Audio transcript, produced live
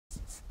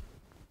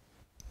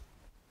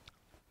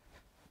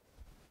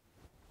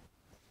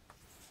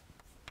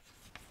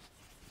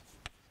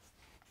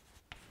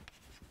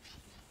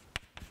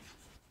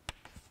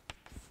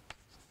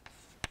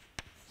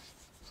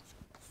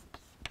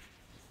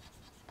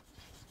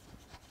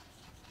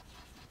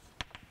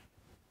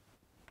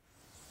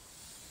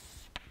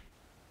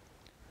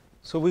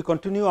So, we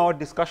continue our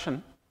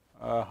discussion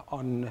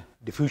on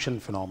diffusion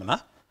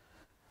phenomena,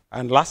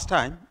 and last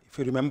time, if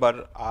you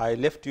remember, I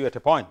left you at a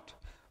point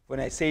when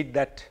I said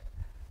that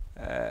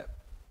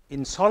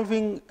in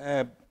solving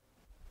the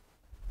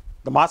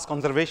mass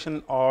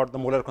conservation or the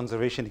molar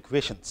conservation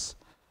equations,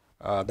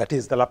 that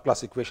is the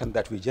Laplace equation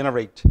that we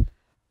generate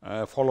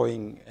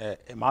following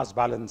a mass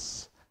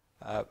balance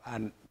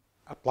and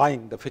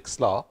applying the Fick's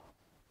law,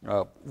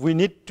 we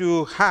need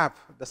to have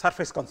the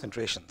surface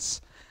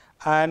concentrations.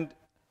 And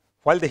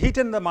while the heat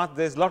and the mass,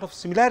 there is a lot of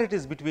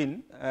similarities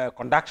between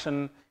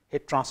conduction,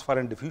 heat transfer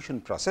and diffusion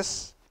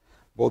process,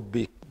 both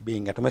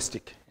being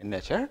atomistic in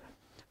nature.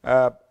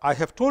 I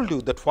have told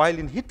you that while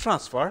in heat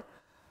transfer,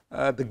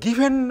 the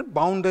given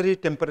boundary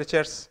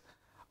temperatures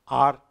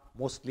are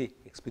mostly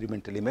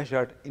experimentally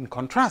measured. In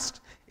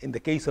contrast, in the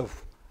case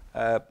of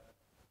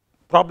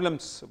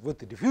problems with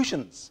the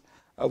diffusions,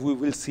 we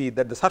will see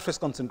that the surface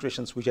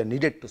concentrations which are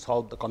needed to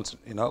solve the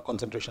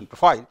concentration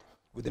profile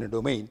within a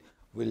domain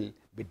will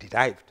be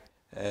derived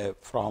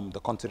from the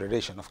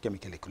consideration of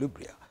chemical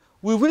equilibria.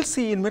 We will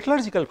see in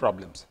metallurgical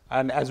problems,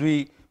 and as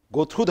we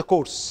go through the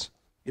course,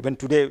 even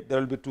today there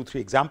will be 2-3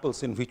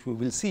 examples in which we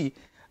will see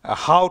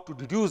how to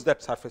deduce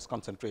that surface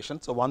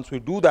concentration. So, once we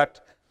do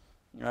that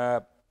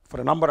for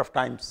a number of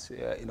times,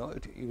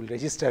 you will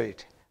register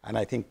it, and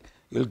I think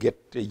you will get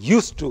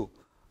used to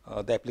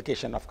the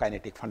application of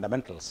kinetic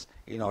fundamentals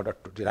in order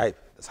to derive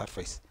the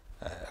surface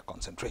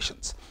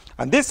concentrations.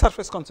 And these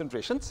surface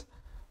concentrations,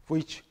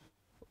 which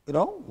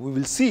we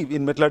will see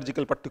in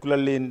metallurgical,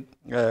 particularly in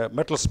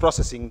metals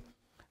processing,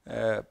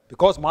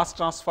 because mass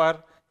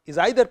transfer is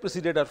either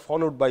preceded or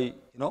followed by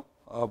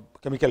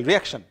chemical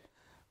reaction.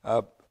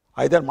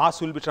 Either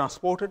mass will be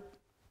transported,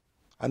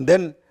 and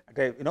then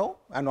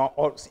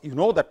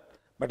that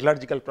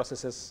metallurgical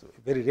processes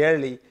very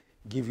rarely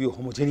give you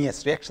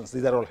homogeneous reactions.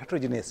 These are all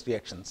heterogeneous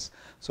reactions.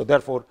 So,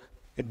 therefore,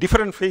 at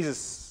different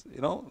phases,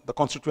 the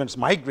constituents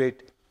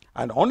migrate,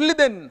 and only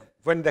then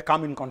when they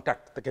come in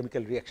contact, the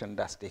chemical reaction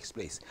takes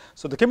place.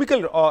 So, the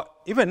chemical,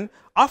 even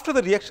after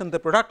the reaction, the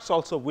products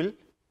also will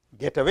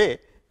get away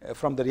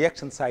from the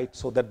reaction site,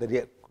 so that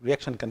the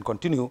reaction can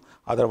continue.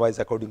 Otherwise,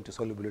 according to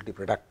solubility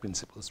product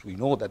principles, we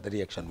know that the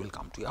reaction will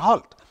come to a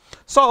halt.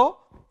 So,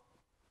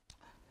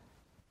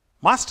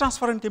 mass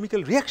transfer and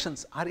chemical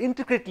reactions are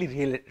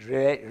intricately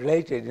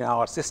related in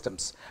our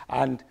systems,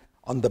 and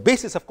on the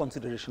basis of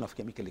consideration of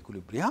chemical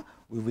equilibria,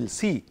 we will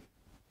see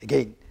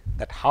again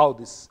that how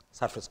these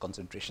surface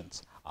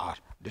concentrations are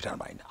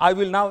determined. I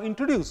will now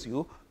introduce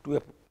you to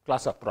a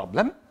class of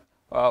problem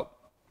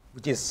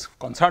which is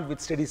concerned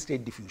with steady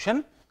state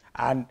diffusion,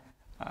 and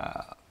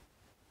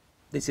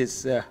this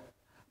is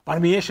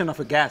permeation of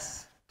a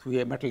gas through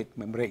a metallic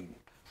membrane.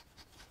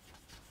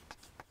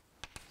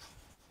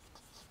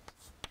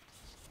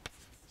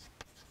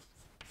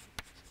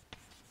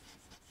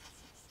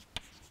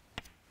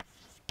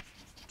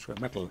 Through a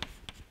metal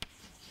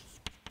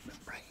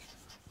membrane.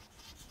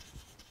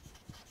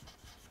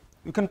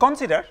 You can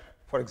consider,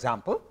 for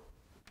example,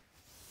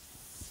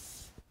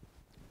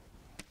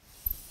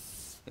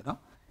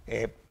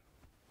 a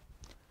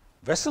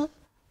vessel,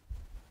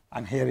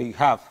 and here you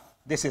have,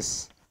 this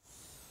is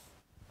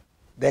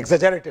the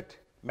exaggerated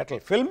metal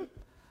film,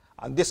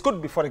 and this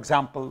could be, for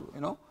example,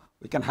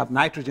 we can have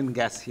nitrogen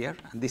gas here,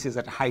 and this is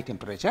at a high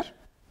temperature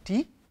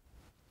T,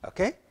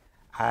 okay,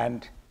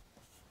 and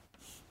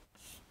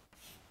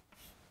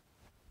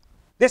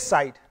this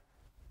side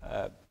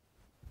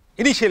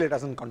initially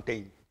does not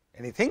contain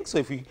anything. So,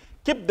 if we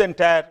keep the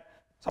entire,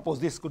 suppose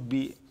this could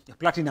be a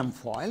platinum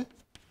foil,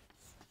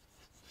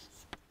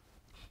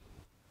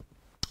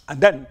 and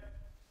then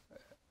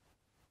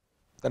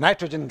the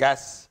nitrogen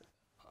gas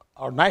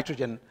or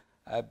nitrogen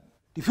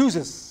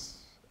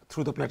diffuses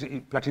through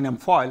the platinum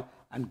foil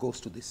and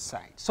goes to this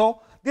side.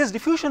 So, this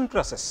diffusion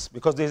process,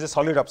 because there is a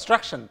solid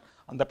obstruction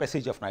on the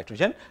passage of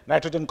nitrogen,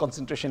 nitrogen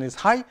concentration is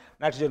high,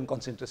 nitrogen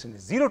concentration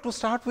is 0 to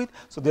start with.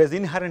 So, there is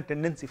inherent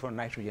tendency for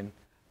nitrogen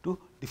to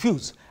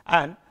diffuse,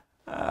 and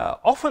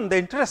often the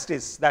interest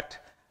is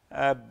that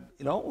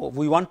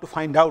we want to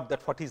find out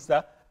that what is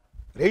the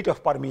rate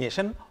of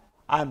permeation,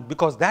 and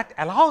because that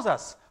allows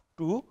us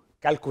to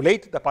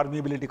calculate the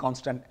permeability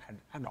constant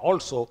and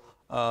also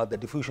the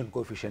diffusion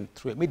coefficient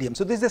through a medium.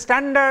 So, this is a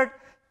standard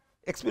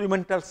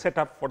experimental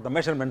setup for the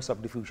measurements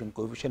of diffusion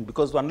coefficient,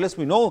 because unless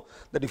we know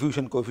the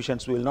diffusion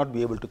coefficients, we will not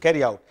be able to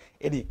carry out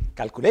any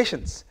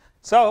calculations.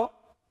 So,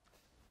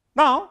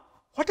 now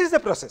what is the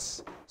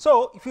process?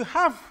 So, if you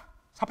have,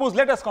 suppose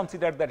let us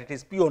consider that it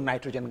is pure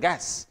nitrogen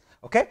gas,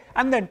 okay,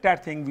 and the entire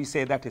thing we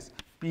say that is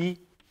P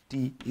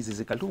T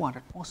is equal to 1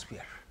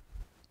 atmosphere,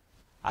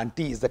 and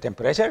T is the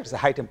temperature, it is a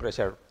high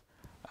temperature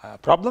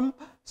problem.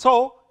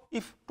 So,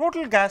 if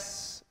total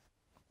gas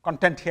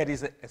content here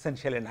is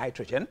essentially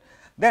nitrogen,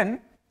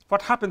 then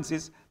what happens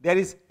is there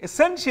is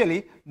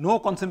essentially no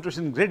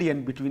concentration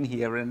gradient between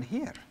here and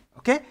here.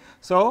 Okay?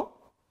 So,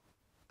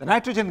 the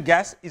nitrogen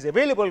gas is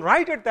available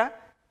right at the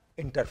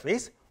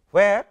interface,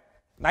 where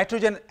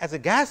nitrogen as a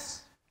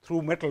gas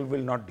through metal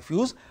will not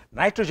diffuse.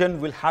 Nitrogen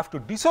will have to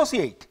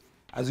dissociate,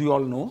 as you all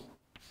know,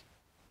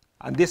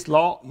 and this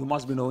law you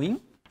must be knowing.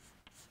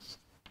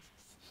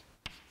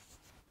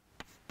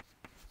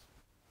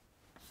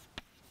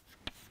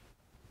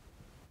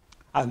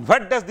 And where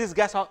does this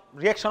gas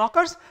reaction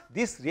occurs?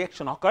 This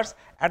reaction occurs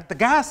at the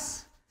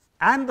gas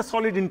and the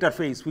solid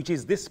interface, which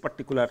is this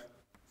particular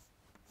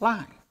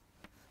line.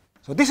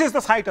 So this is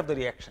the site of the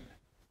reaction.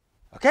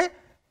 Okay?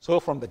 So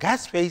from the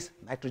gas phase,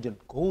 nitrogen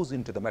goes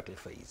into the metal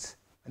phase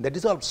in the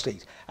dissolved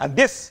stage. And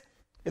this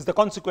is the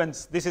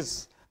consequence. This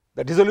is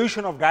the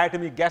dissolution of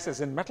diatomic gases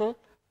in metal,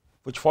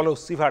 which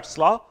follows Sievhart's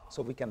law.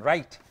 So we can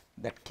write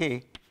that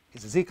K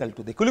is equal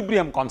to the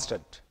equilibrium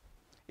constant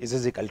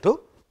is equal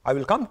to, I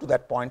will come to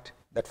that point,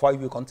 that why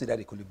we consider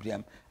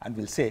equilibrium, and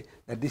we'll say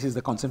that this is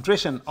the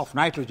concentration of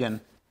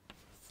nitrogen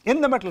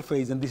in the metal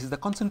phase, and this is the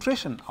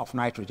concentration of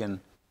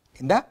nitrogen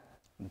in the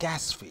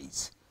gas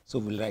phase. So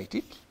we'll write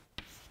it.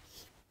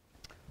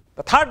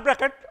 The third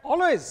bracket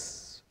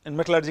always in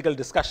metallurgical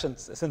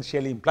discussions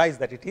essentially implies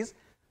that it is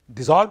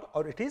dissolved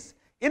or it is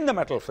in the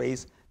metal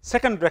phase.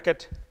 Second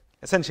bracket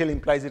essentially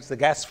implies it's the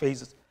gas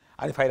phase,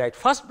 and if I write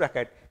first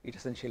bracket, it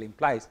essentially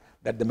implies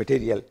that the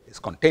material is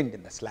contained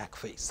in the slag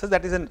phase. So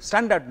that is a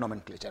standard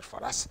nomenclature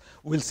for us.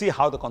 We will see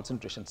how the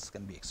concentrations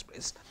can be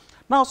expressed.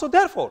 Now, so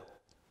therefore,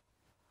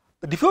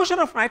 the diffusion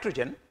of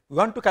nitrogen, we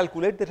want to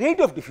calculate the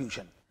rate of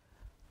diffusion,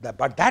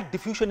 but that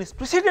diffusion is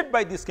preceded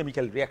by this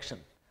chemical reaction.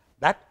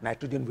 That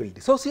nitrogen will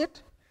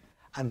dissociate,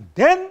 and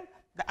then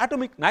the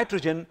atomic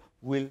nitrogen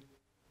will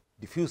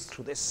diffuse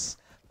through this.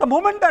 The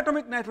moment the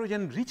atomic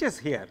nitrogen reaches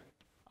here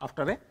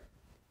after a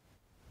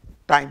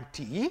time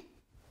t,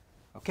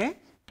 okay,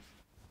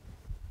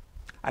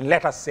 and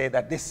let us say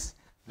that this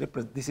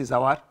is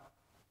our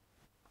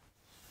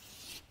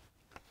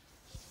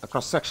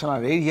cross sectional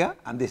area,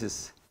 and this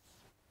is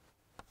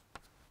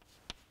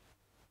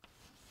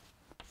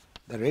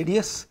the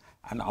radius,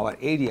 and our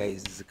area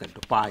is equal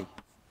to pi.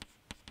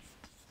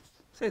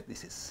 Say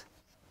this is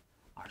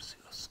r0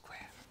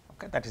 square.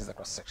 Okay, that is the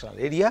cross sectional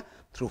area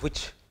through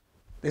which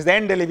this is the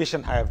end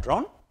elevation I have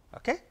drawn.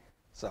 Okay,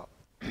 so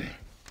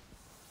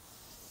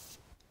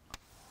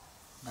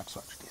that's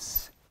what it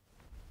is.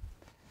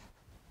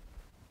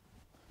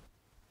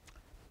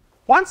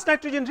 Once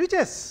nitrogen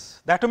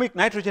reaches, the atomic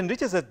nitrogen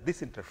reaches at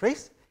this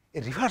interface,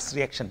 a reverse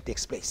reaction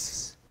takes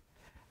place,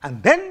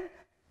 and then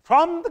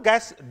from the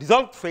gas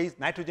dissolved phase,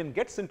 nitrogen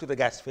gets into the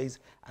gas phase,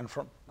 and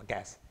from the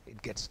gas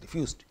it gets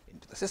diffused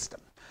into the system.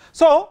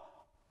 So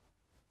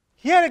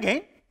here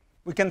again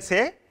we can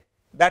say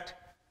that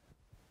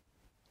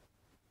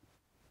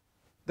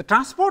the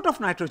transport of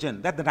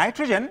nitrogen, that the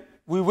nitrogen,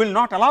 we will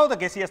not allow the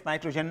gaseous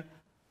nitrogen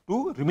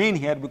to remain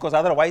here, because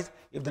otherwise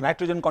if the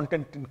nitrogen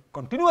content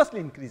continuously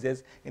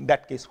increases, in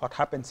that case what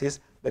happens is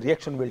the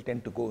reaction will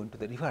tend to go into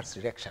the reverse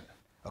reaction.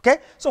 Okay?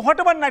 So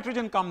whatever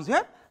nitrogen comes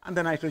here, and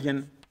the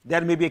nitrogen,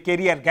 there may be a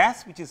carrier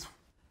gas which is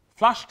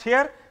flushed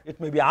here, it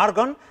may be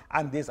argon,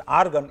 and this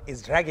argon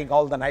is dragging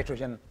all the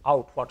nitrogen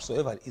out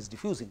whatsoever is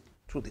diffusing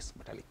through this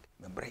metallic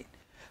membrane.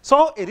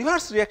 So a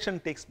reverse reaction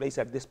takes place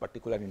at this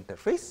particular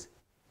interface,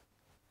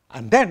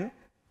 and then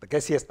the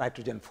gaseous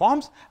nitrogen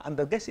forms, and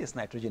the gaseous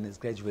nitrogen is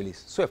gradually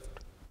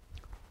swept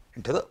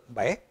into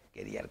by a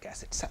carrier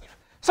gas itself.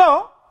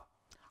 So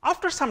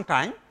after some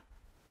time,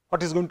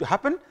 what is going to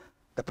happen?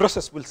 The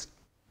process will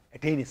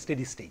attain a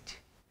steady state.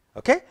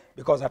 Okay?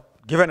 Because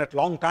given at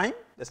long time,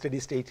 the steady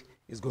state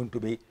is going to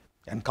be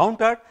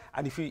encountered,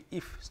 and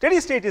if steady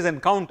state is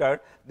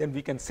encountered, then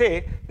we can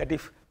say that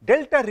if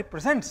delta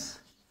represents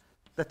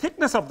the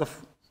thickness of the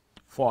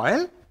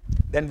foil,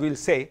 then we will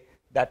say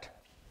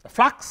that the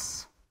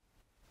flux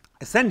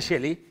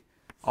essentially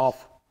of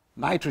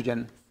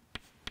nitrogen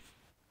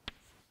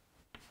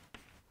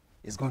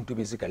is going to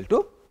be equal to,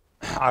 or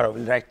I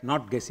will write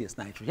not gaseous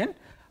nitrogen,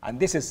 and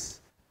this is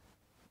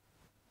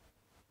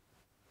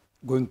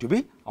going to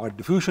be our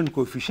diffusion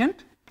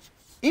coefficient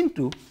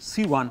into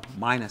C1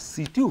 minus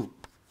C2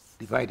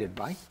 divided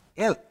by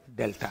L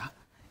delta,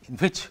 in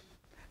which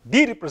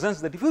D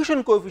represents the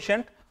diffusion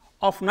coefficient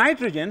of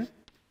nitrogen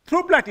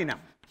through platinum.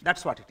 That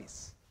is what it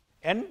is,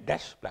 N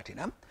dash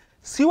platinum.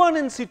 C1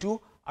 and C2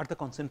 are the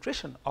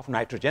concentration of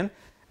nitrogen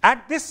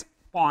at this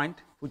point,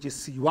 which is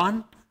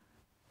C1,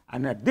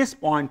 and at this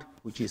point,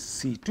 which is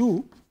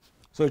C2.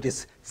 So it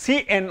is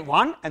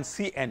Cn1 and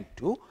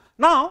Cn2.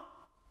 Now,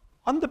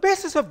 on the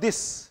basis of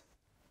this,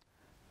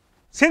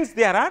 since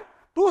there are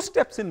two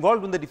steps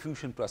involved in the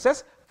diffusion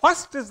process,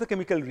 first is the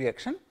chemical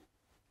reaction,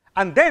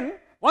 and then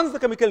once the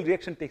chemical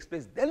reaction takes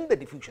place, then the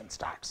diffusion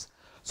starts.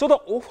 So the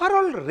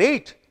overall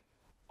rate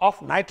of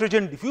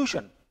nitrogen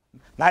diffusion,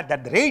 that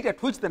the rate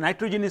at which the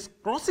nitrogen is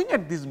crossing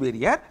at this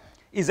barrier,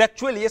 is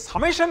actually a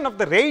summation of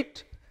the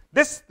rate,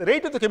 the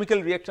rate of the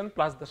chemical reaction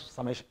plus the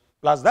summation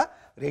plus the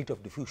rate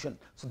of diffusion.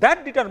 So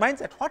that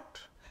determines at what.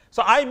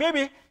 So I may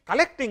be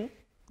collecting,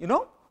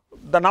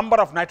 the number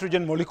of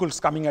nitrogen molecules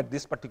coming at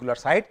this particular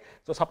site.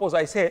 So suppose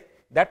I say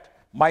that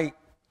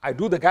I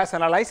do the gas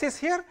analysis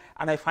here,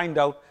 and I find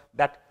out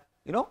that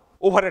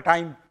over a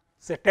time,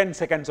 say 10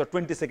 seconds or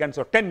 20 seconds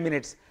or 10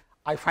 minutes,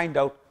 I find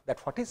out that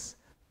what is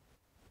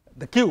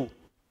the Q,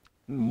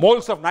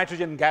 moles of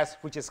nitrogen gas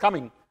which is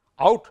coming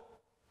out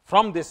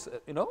from this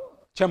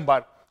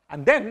chamber,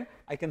 and then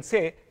I can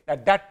say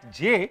that that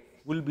J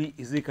will be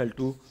is equal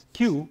to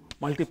Q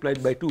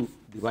multiplied by 2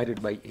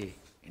 divided by A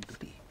into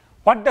T.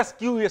 What does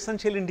Q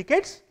essentially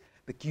indicates?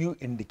 The Q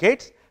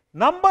indicates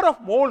number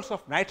of moles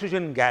of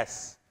nitrogen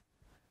gas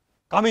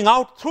coming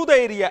out through the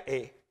area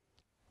A,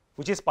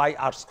 which is pi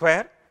r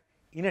square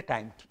in a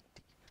time t.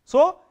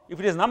 So, if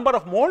it is number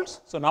of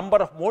moles, so number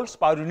of moles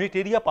per unit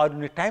area per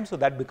unit time, so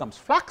that becomes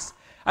flux,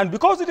 and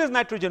because it is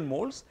nitrogen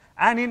moles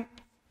and in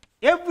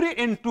every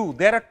N2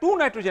 there are 2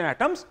 nitrogen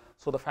atoms,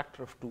 so the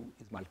factor of 2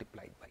 is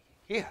multiplied by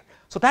here.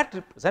 So, that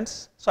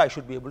represents, so I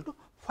should be able to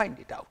find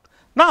it out.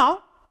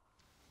 Now,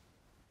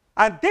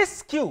 and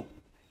this Q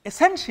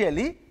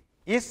essentially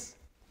is,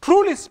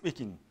 truly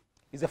speaking,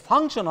 is a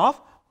function of,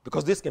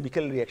 because this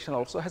chemical reaction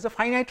also has a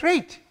finite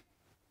rate.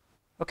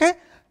 Okay?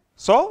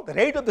 So, the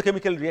rate of the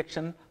chemical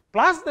reaction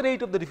plus the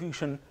rate of the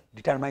diffusion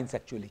determines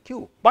actually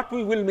Q, but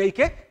we will make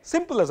a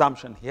simple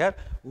assumption here.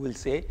 We will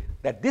say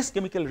that this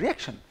chemical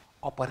reaction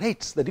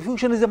operates, the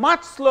diffusion is a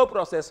much slow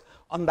process,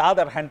 on the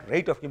other hand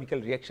rate of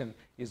chemical reaction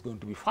is going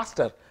to be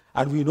faster,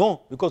 and we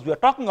know, because we are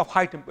talking of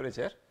high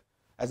temperature,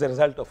 as a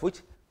result of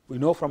which we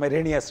know from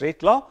Arrhenius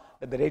rate law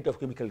that the rate of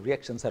chemical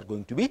reactions are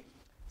going to be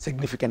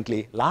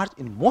significantly large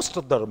in most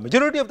of the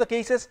majority of the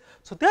cases.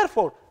 So,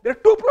 therefore, there are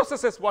 2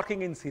 processes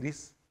working in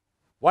series.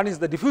 One is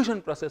the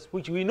diffusion process,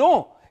 which we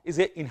know is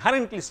an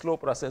inherently slow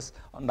process.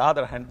 On the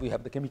other hand, we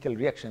have the chemical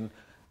reaction,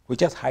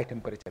 which has high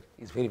temperature,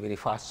 is very, very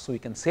fast. So, we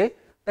can say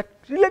that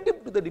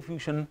relative to the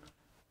diffusion,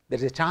 there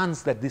is a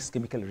chance that this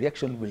chemical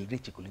reaction will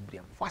reach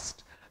equilibrium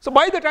first. So,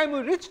 by the time we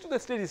reach to the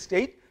steady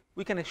state,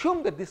 we can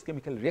assume that this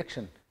chemical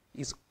reaction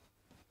is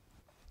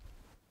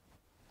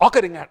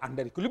occurring at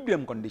under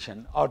equilibrium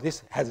condition, or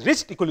this has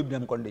reached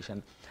equilibrium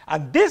condition,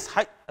 and this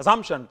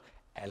assumption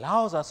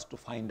allows us to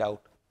find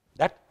out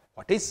that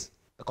what is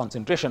the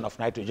concentration of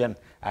nitrogen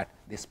at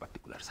this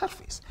particular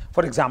surface.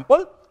 For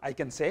example, I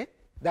can say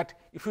that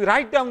if we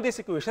write down this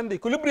equation, the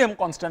equilibrium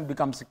constant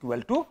becomes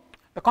equal to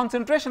the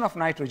concentration of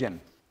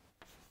nitrogen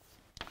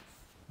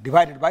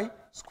divided by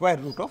square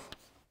root of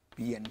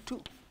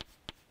Pn2.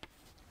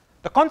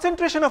 The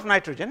concentration of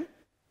nitrogen,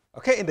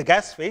 okay, in the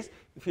gas phase,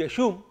 if you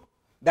assume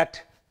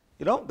that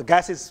the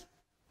gas is,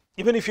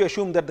 even if you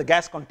assume that the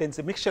gas contains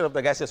a mixture of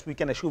the gases, we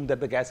can assume that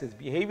the gas is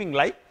behaving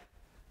like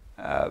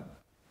an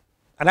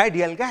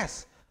ideal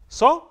gas.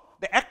 So,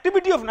 the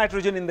activity of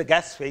nitrogen in the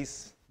gas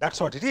phase, that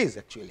is what it is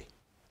actually.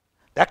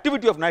 The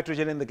activity of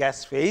nitrogen in the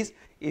gas phase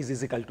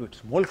is equal to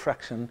its mole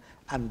fraction,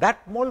 and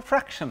that mole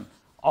fraction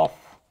of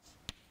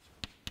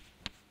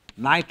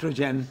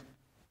nitrogen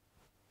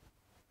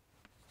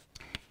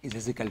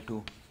is equal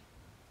to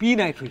P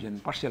nitrogen,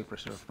 partial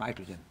pressure of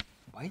nitrogen,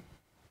 by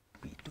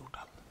P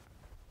total.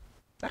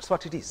 That is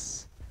what it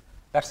is.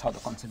 That is how the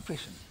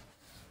concentration.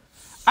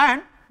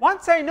 And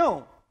once I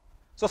know,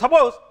 so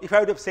suppose if I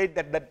would have said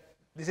that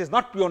this is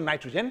not pure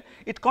nitrogen,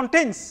 it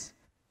contains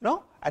an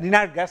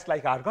inert gas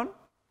like argon,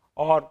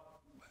 or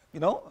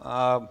what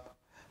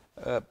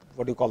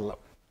do you call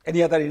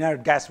any other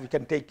inert gas we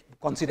can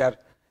consider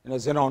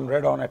xenon,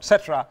 radon,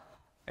 etc.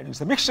 And it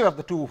is a mixture of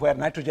the two, where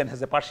nitrogen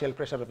has a partial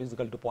pressure of is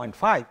equal to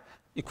 0.5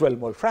 equal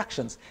mole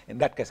fractions. In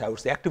that case, I would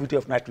say activity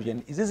of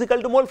nitrogen is equal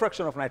to mole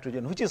fraction of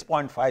nitrogen, which is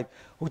 0.5,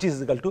 which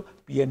is equal to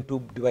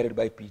Pn2 divided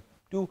by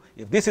P2.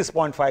 If this is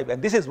 0.5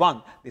 and this is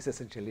 1, this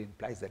essentially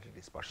implies that it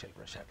is partial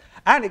pressure.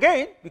 And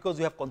again, because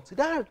we have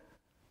considered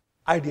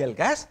ideal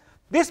gas,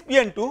 this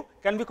Pn2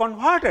 can be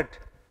converted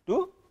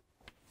to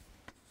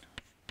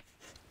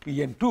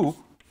Pn2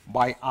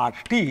 by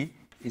RT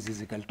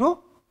is equal to,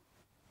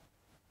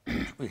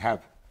 we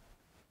have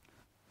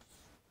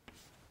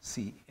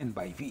Cn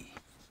by V.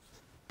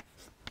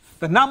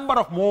 The number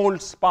of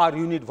moles per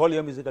unit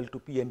volume is equal to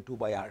Pn2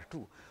 by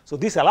R2. So,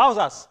 this allows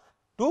us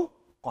to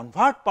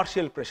convert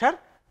partial pressure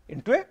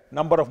into a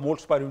number of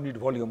moles per unit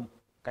volume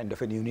kind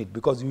of a unit,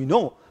 because we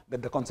know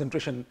that the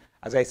concentration,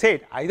 as I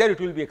said, either it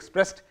will be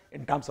expressed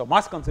in terms of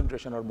mass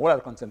concentration or molar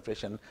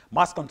concentration.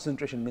 Mass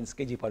concentration means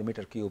kg per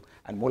meter cube,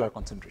 and molar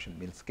concentration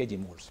means kg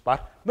moles per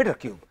meter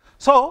cube.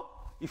 So,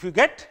 if you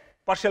get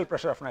partial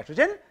pressure of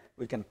nitrogen,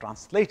 we can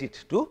translate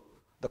it to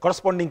the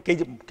corresponding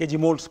kg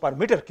moles per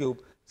meter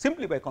cube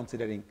simply by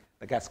considering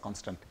the gas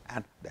constant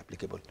and the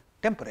applicable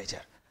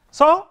temperature.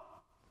 So,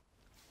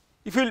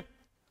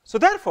 so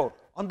therefore,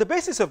 on the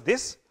basis of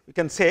this, we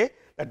can say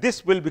that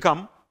this will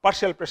become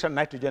partial pressure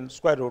nitrogen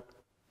square root,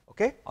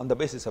 okay, on the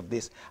basis of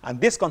this, and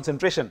this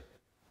concentration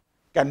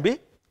can be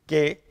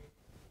K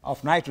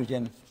of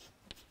nitrogen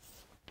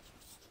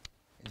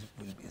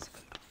will be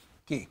equal to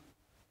K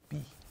P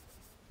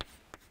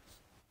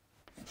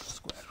into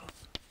square root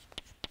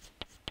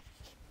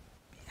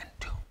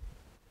Pn2.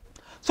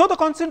 So, the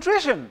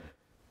concentration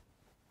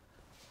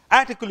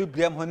at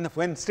equilibrium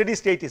when steady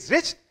state is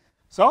reached,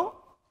 so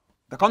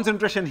the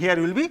concentration here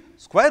will be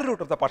square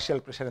root of the partial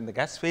pressure in the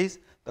gas phase.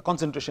 The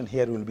concentration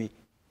here will be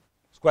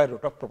square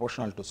root of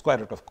proportional to square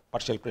root of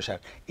partial pressure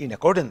in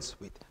accordance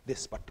with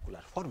this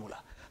particular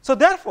formula. So,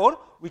 therefore,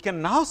 we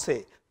can now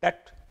say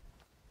that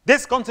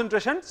this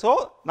concentration,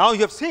 so now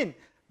you have seen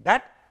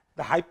that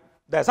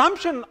the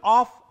assumption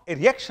of a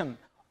reaction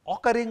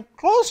occurring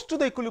close to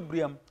the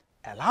equilibrium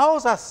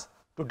allows us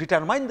to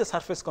determine the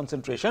surface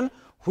concentration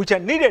which are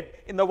needed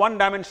in the one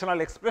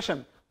dimensional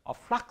expression of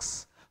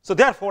flux. So,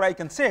 therefore, I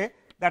can say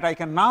that I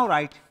can now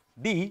write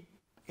d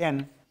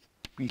n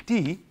p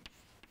t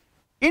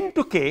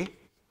into k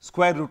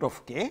square root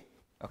of k.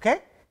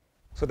 Okay?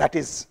 So, that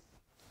is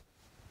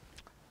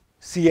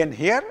C n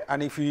here,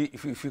 and if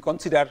you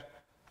consider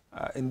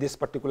in this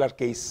particular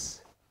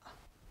case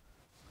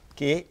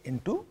k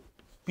into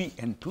p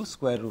n 2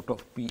 square root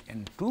of p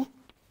n 2,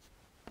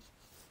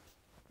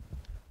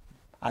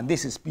 and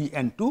this is p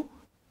n 2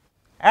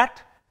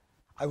 at,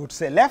 I would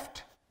say,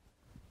 left,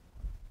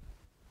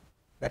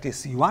 that is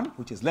C 1,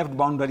 which is left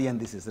boundary, and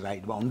this is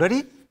right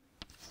boundary.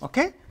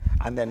 Okay?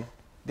 And then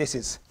this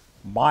is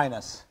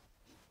minus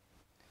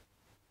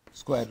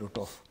square root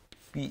of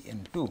p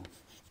n 2,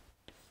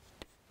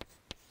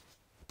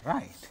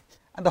 right,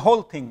 and the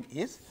whole thing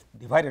is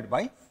divided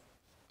by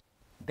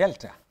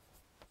delta,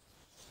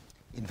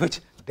 in which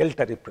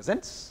delta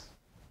represents,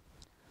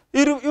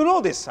 you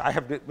know this, I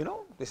have,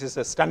 this is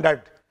a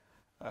standard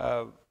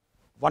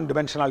one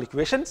dimensional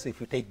equations. If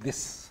you take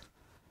this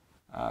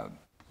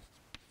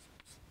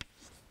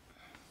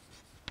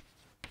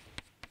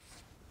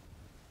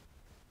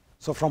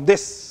so from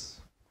this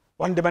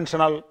one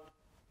dimensional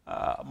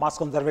mass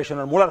conservation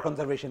or molar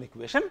conservation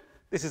equation,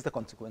 this is the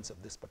consequence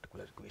of this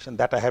particular equation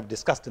that I have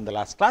discussed in the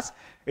last class.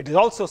 It is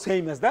also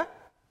same as the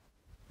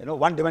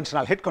one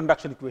dimensional heat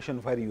conduction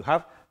equation, where you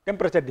have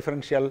temperature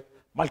differential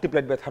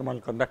multiplied by thermal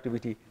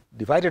conductivity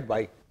divided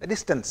by the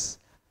distance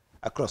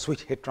across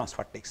which heat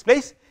transfer takes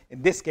place.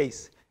 In this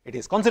case, it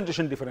is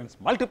concentration difference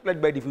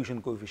multiplied by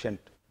diffusion coefficient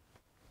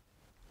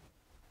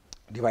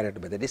divided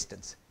by the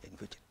distance in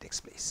which it takes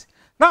place.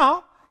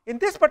 Now, in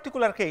this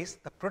particular case,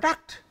 the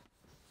product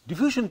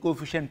diffusion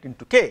coefficient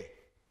into k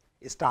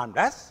is termed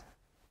as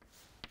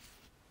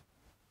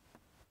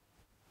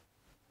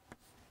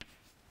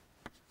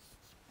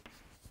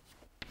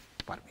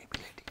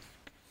permeability.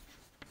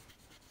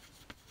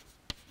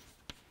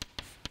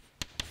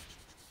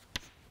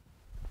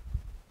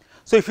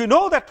 So, if you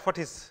know that what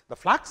is the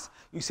flux,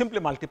 you simply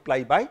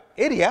multiply by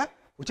area,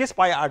 which is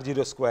pi r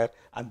 0 square,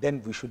 and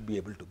then we should be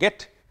able to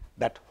get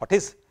that what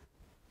is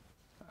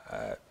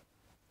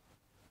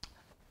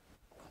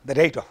the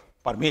rate of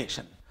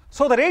permeation.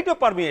 So, the rate of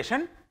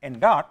permeation n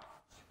dot,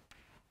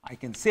 I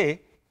can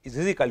say, is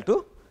equal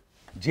to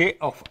J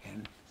of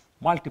n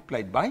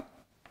multiplied by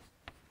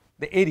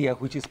the area,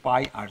 which is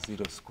pi r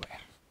 0 square.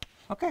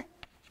 Okay?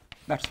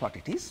 That is what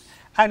it is.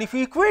 And if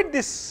we equate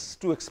these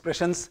two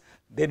expressions,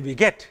 then we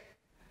get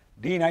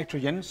d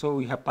nitrogen. So,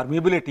 we have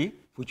permeability,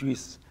 which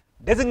is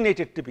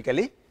designated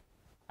typically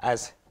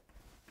as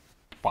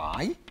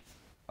pi,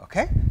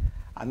 okay?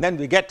 And then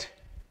we get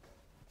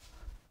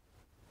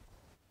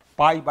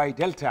pi by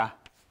delta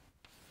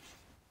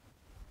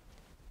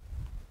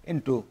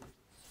into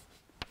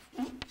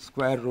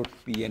square root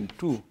p n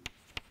 2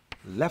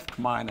 left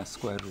minus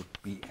square root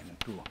p n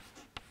 2,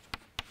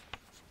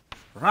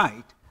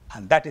 right,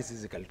 and that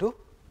is equal to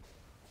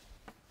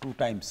 2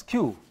 times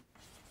q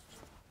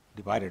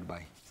divided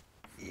by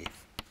A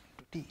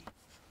into T.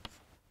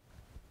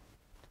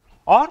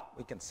 Or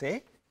we can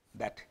say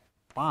that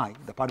pi,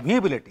 the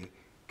permeability,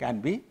 can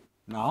be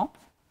now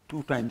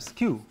 2 times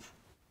q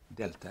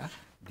delta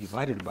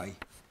divided by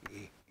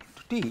A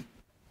into T,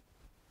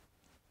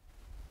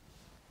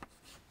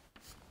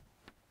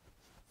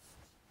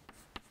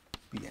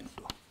 p n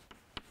 2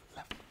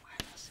 left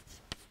minus.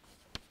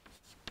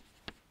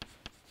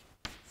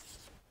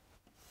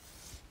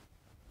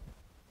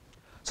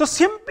 So,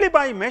 simply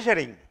by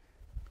measuring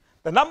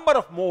the number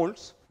of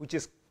moles which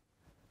is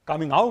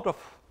coming out of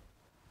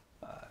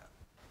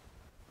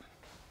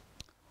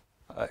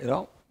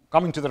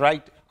coming to the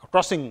right,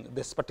 crossing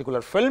this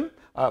particular film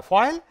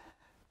foil,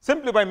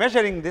 simply by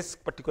measuring this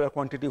particular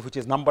quantity, which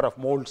is number of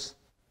moles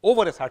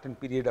over a certain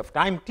period of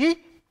time t,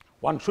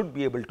 one should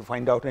be able to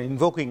find out, and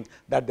invoking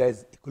that there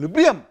is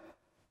equilibrium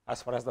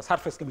as far as the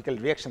surface chemical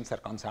reactions are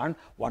concerned,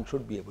 one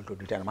should be able to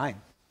determine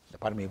the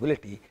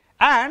permeability,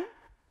 and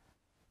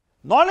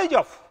knowledge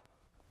of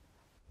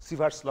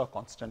Sievert's law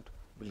constant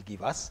will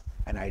give us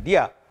an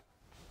idea.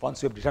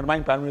 Once we have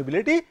determined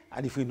permeability,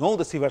 and if we know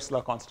the Sievert's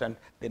law constant,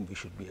 then we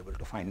should be able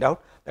to find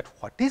out that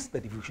what is the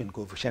diffusion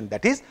coefficient,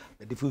 that is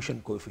the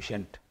diffusion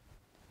coefficient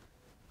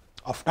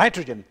of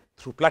nitrogen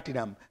through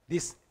platinum.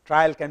 This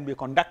trial can be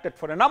conducted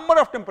for a number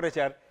of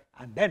temperature,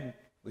 and then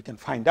we can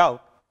find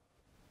out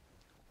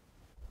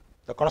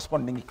the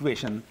corresponding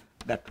equation,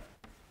 that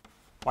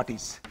what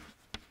is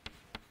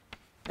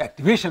the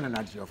activation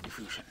energy of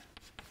diffusion.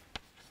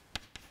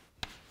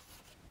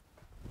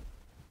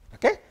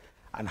 Okay?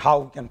 And how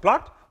we can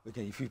plot? We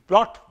can, if we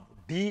plot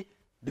d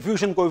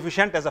diffusion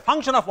coefficient as a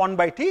function of 1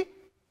 by t,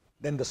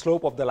 then the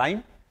slope of the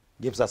line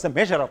gives us a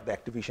measure of the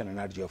activation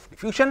energy of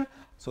diffusion.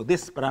 So,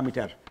 this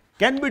parameter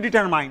can be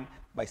determined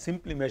by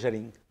simply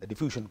measuring the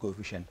diffusion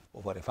coefficient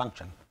over a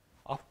function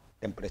of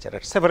temperature.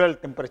 At several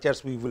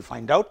temperatures, we will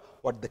find out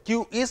what the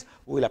Q is.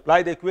 We will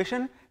apply the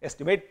equation,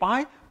 estimate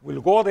pi, we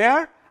will go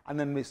there, and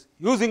then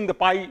using the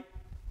pi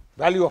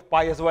value of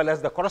pi as well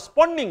as the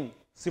corresponding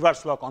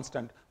Sievert's law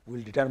constant, we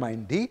will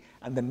determine d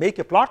and then make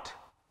a plot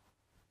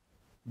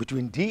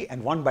between d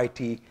and 1 by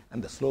t,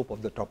 and the slope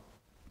of the top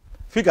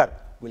figure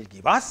will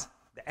give us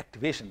the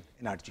activation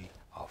energy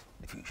of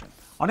diffusion.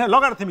 On a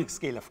logarithmic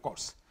scale, of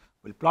course,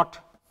 we will plot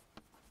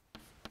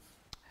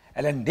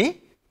ln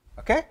d,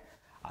 okay,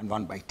 and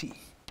 1 by t.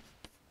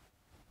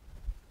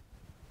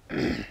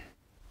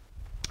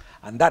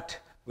 And that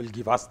will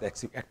give us the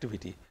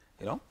activity,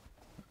 you know,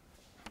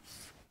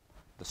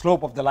 the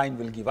slope of the line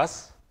will give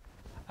us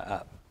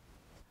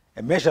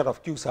a measure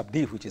of q sub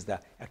d, which is the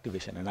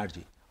activation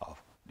energy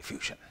of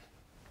diffusion.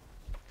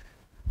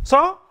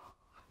 So,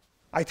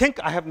 I think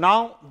I have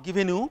now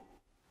given you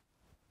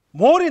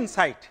more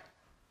insight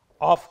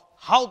of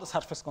how the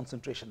surface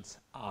concentrations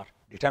are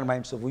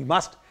determined. So, we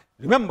must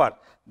remember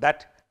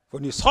that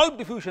when you solve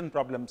diffusion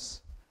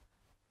problems,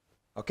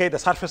 okay, the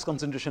surface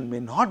concentration may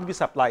not be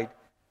supplied.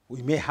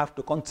 We may have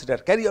to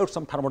carry out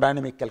some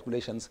thermodynamic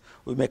calculations,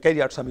 we may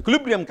carry out some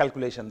equilibrium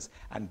calculations,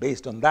 and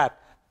based on that,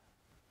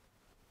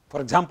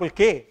 for example,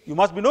 K, you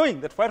must be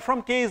knowing that where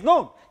from K is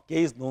known.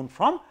 K is known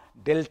from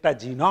delta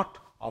G naught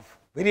of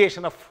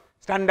variation of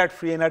standard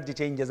free energy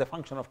change as a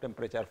function of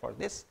temperature for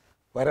this.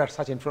 Where are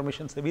such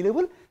informations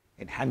available?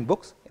 In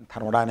handbooks, in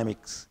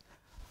thermodynamics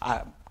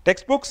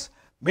textbooks,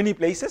 many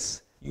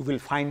places you will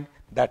find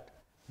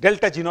that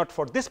delta G naught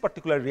for this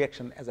particular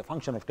reaction as a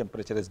function of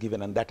temperature is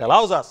given, and that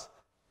allows us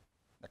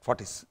that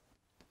what is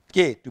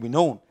K to be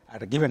known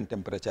at a given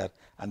temperature,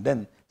 and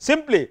then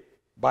simply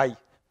by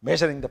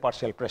measuring the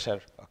partial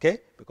pressure, okay,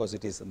 because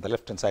it is on the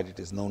left hand side, it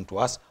is known to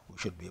us, we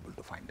should be able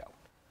to find out.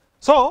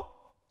 So,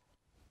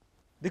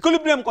 the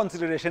equilibrium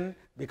consideration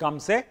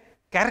becomes a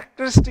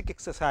characteristic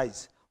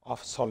exercise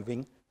of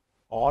solving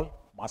all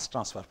mass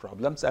transfer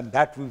problems, and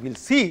that we will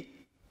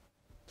see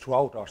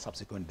throughout our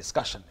subsequent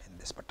discussion in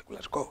this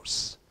particular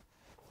course.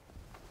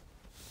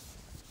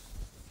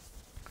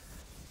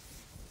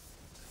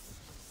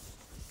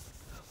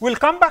 We will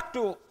come back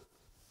to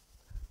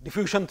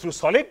diffusion through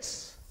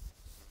solids.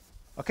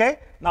 Okay.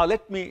 Now,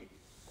 let me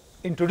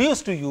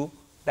introduce to you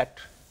that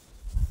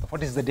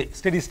what is the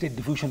steady state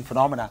diffusion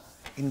phenomena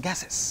in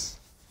gases.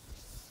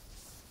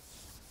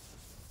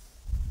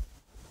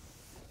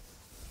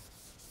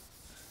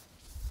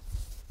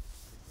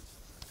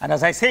 And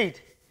as I said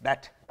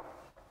that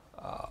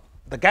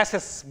the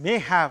gases may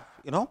have,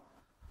 you know,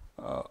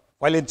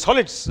 while in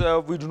solids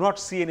we do not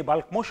see any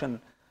bulk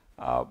motion,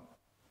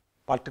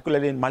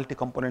 particularly in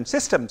multi-component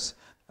systems.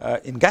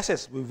 In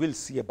gases we will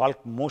see a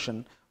bulk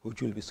motion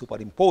which will be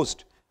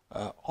superimposed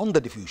on the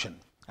diffusion.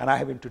 And I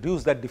have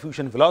introduced that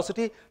diffusion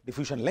velocity,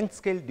 diffusion length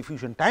scale,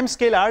 diffusion time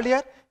scale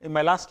earlier in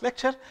my last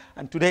lecture,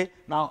 and today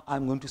now I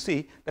am going to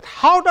see that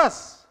how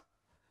does,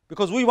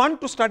 because we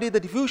want to study the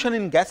diffusion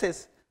in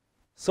gases.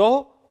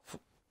 So,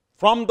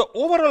 from the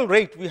overall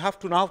rate we have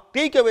to now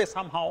take away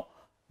somehow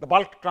the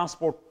bulk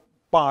transport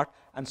part,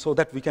 and so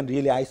that we can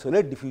really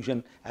isolate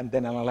diffusion and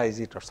then analyze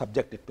it or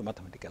subject it to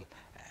mathematical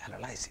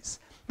analysis.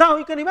 Now,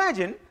 you can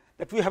imagine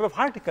that we have a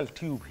vertical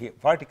tube here,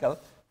 vertical,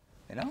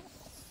 you know,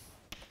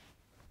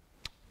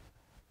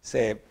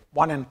 say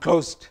one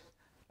enclosed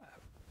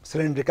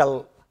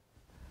cylindrical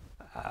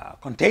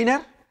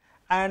container,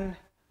 and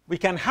we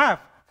can have,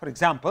 for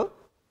example,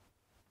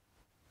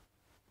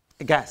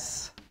 a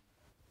gas,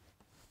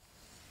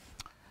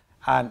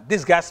 and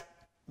this gas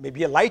may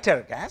be a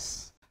lighter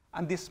gas,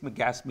 and this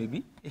gas may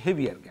be a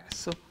heavier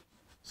gas.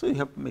 So you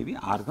have maybe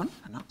argon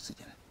and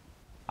oxygen.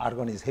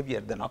 Argon is heavier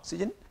than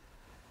oxygen.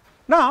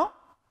 Now,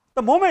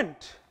 the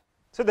moment,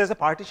 so there is a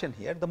partition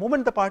here, the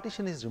moment the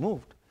partition is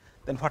removed,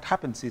 then what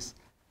happens is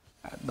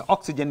the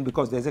oxygen,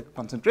 because there is a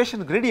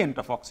concentration gradient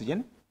of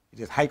oxygen, it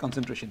is high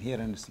concentration here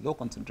and it is low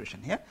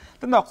concentration here,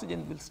 then the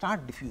oxygen will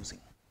start diffusing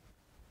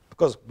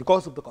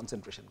because of the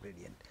concentration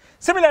gradient.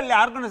 Similarly,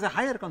 argon is a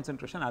higher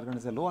concentration, argon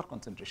is a lower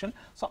concentration,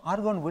 so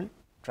argon will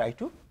try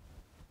to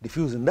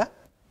diffuse in the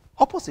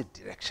opposite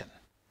direction.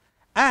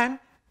 And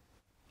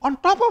on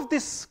top of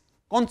this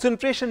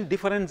concentration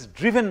difference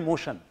driven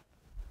motion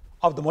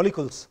of the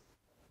molecules,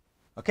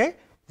 okay,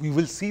 we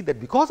will see that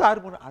because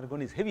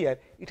argon is heavier,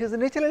 it has a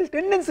natural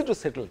tendency to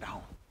settle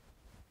down.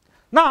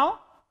 Now,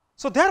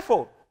 so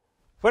therefore,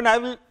 when I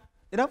will,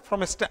 you know,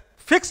 from a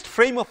fixed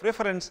frame of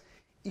reference,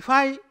 if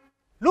I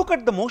look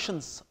at the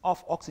motions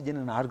of oxygen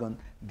and argon,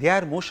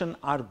 their motion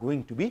are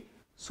going to be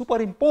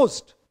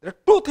superimposed. There are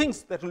two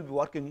things that will be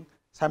working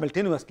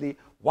simultaneously.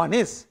 One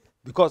is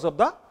because of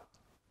the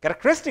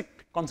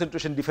characteristic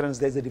concentration difference,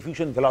 there is a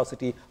diffusion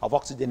velocity of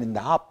oxygen in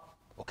the up,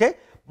 okay.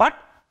 But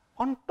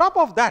on top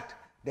of that,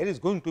 there is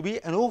going to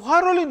be an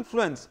overall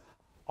influence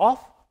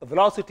of the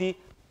velocity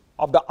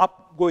of the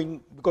upgoing,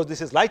 because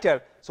this is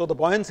lighter, so the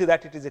buoyancy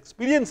that it is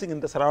experiencing in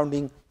the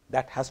surrounding,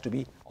 that has to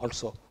be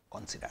also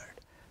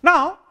considered.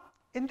 Now,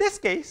 in this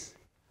case,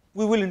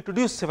 we will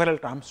introduce several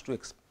terms to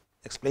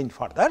explain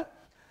further.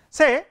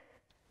 Say,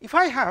 if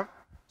I have,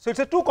 so it is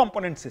a two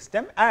component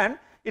system and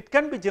it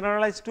can be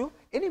generalized to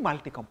any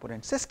multi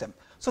component system.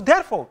 So,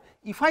 therefore,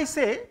 if I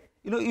say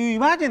you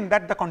imagine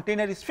that the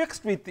container is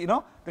fixed with,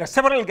 there are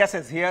several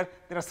gases here,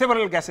 there are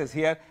several gases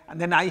here, and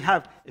then I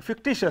have a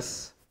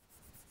fictitious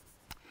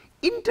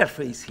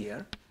interface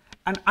here,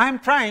 and I am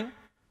trying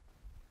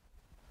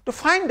to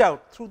find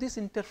out through this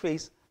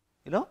interface,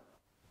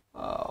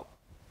 how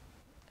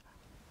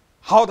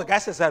the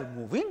gases are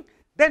moving.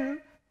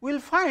 Then we will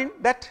find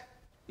that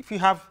if you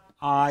have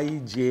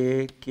I,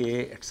 J,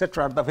 K,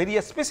 etc., the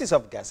various species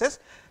of gases,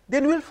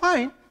 then we will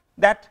find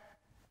that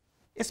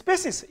a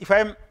species, if I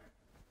am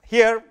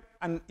here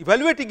and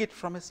evaluating it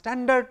from a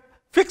standard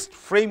fixed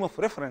frame of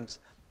reference,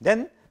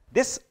 then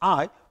this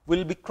I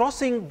will be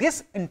crossing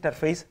this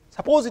interface.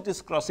 Suppose it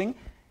is crossing,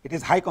 it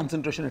is high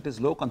concentration, it is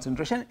low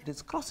concentration, it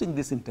is crossing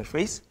this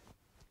interface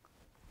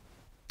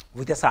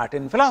with a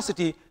certain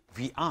velocity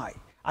V I,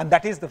 and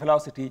that is the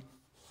velocity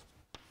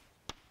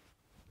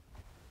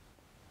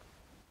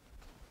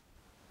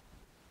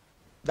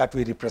that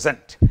we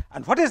represent.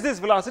 And what is this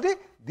velocity?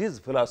 This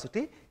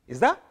velocity is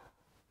the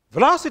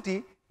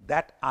velocity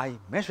that I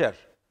measure,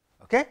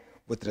 okay,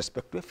 with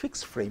respect to a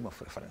fixed frame of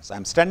reference. I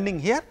am standing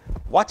here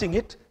watching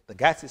it, the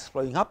gas is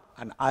flowing up,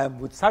 and I am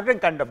with certain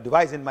kind of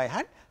device in my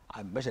hand, I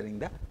am measuring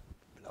the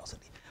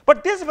velocity.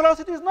 But this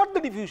velocity is not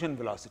the diffusion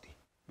velocity,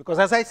 because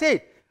as I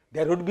said,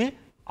 there would be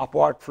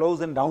upward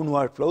flows and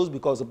downward flows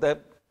because of the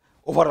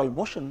overall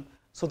motion.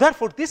 So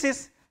therefore, this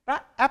is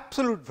the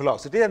absolute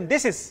velocity, and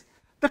this is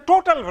the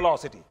total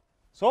velocity.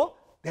 So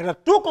there are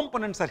two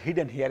components are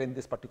hidden here in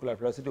this particular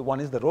velocity. One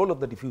is the role of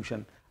the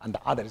diffusion, and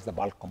the other is the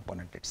bulk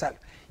component itself.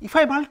 If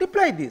I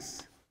multiply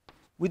this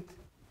with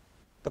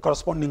the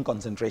corresponding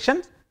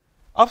concentration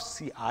of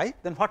Ci,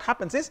 then what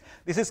happens is,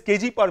 this is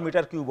kg per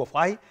meter cube of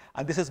I,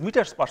 and this is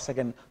meters per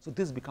second. So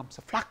this becomes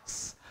a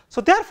flux. So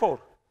therefore,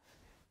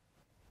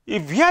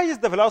 if Vi is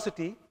the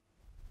velocity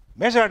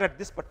measured at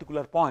this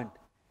particular point,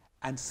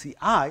 and Ci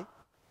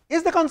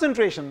is the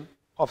concentration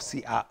of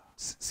C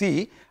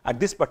at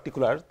this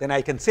particular, then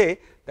I can say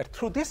that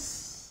through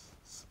this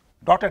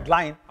dotted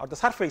line or the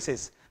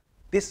surfaces,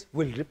 this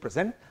will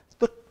represent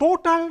the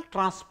total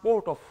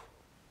transport of,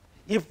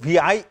 if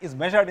Vi is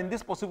measured in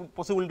this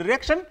possible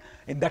direction,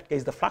 in that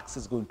case the flux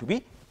is going to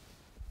be,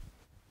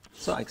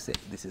 so I say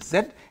this is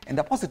Z in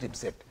the positive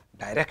Z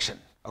direction.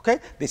 Okay,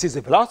 this is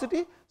a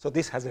velocity, so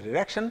this has a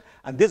direction,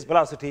 and this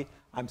velocity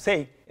I am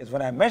saying is,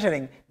 when I am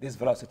measuring, this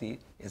velocity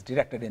is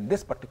directed in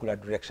this particular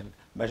direction,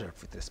 measured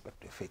with respect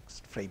to a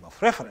fixed frame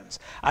of reference.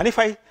 And if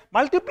I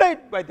multiply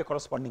it by the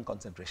corresponding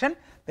concentration,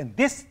 then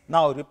this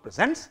now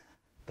represents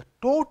the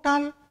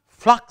total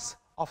flux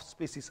of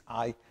species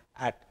I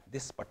at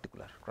this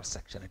particular cross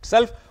section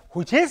itself,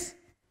 which is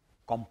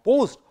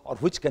composed, or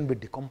which can be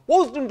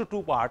decomposed into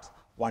two parts.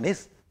 One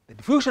is the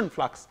diffusion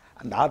flux,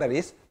 and the other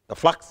is the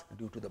flux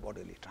due to the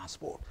bodily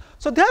transport.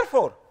 So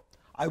therefore,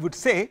 I would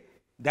say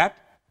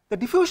that the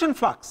diffusion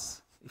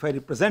flux, if I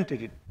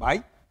represented it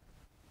by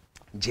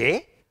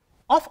J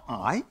of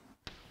I,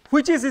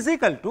 which is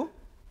equal to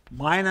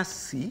minus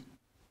C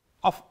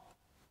of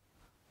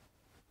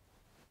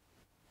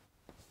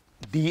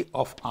d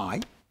of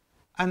I,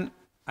 and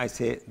I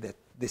say that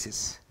this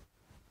is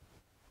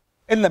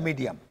in the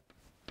medium,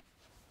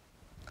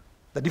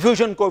 the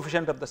diffusion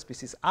coefficient of the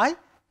species I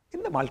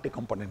in the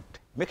multi-component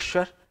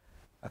mixture.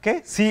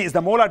 Okay, C is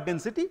the molar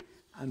density,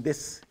 and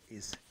this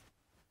is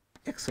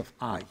x of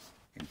I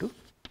into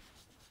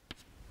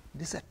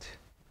dz.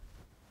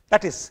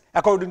 That is,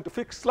 according to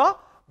Fick's law,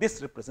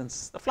 this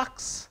represents the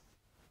flux.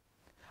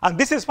 And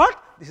this is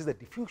what? This is the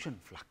diffusion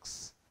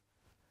flux.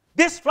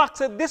 This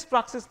flux and this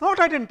flux is not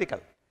identical.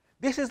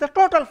 This is the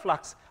total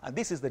flux, and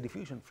this is the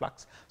diffusion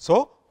flux.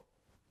 So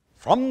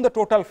from the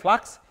total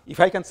flux, if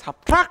I can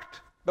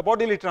subtract the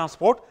bodily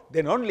transport,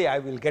 then only I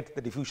will get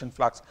the diffusion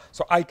flux.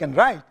 So I can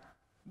write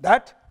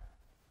that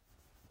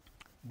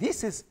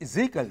this is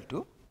equal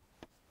to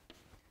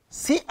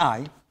Ci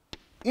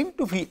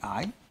into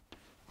Vi,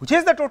 which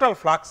is the total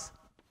flux,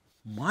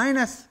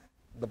 minus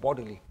the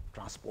bodily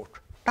transport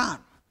term.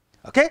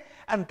 Okay?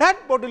 And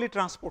that bodily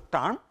transport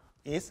term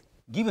is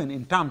given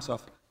in terms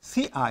of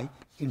Ci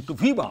into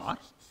V bar,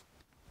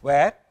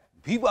 where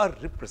V bar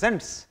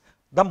represents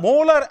the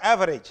molar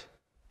average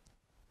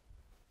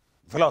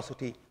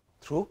velocity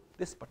through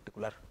this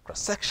particular cross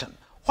section.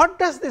 What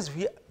does this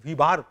V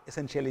bar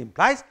essentially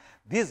implies?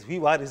 This V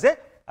bar is a,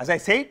 as I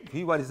said,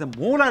 V bar is a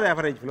molar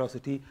average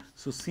velocity.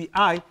 So Ci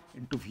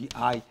into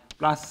Vi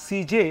plus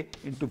Cj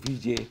into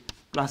Vj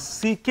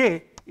plus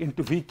Ck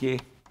into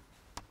Vk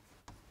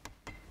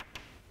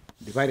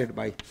divided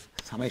by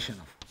summation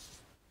of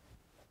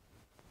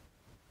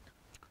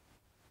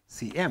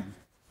Cm,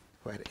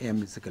 where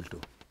m is equal to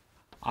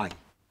I.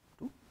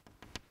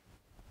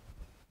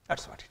 That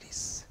is what it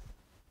is.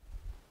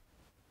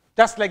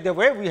 Just like the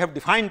way we have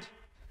defined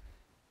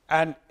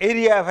an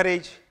area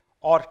average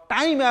or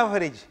time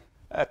average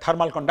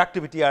thermal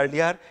conductivity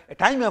earlier, a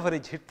time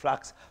average heat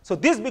flux. So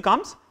this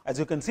becomes, as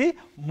you can see,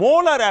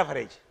 molar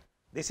average.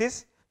 This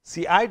is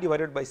Ci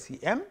divided by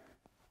Cm,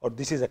 or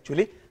this is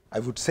actually, I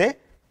would say,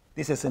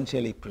 this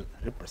essentially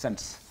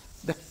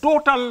represents the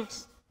total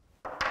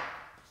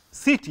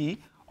Ct,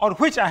 or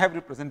which I have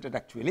represented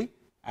actually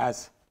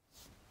as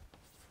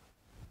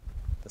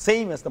the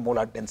same as the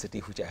molar density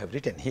which I have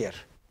written here.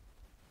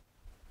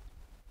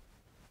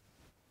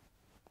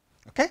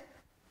 Okay.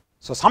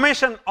 So,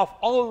 summation of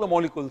all the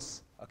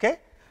molecules, okay,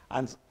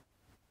 and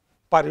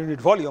per unit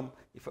volume,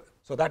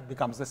 so that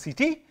becomes the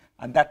Ct,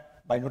 and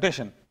that by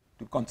notation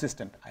to be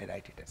consistent I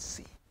write it as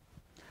C.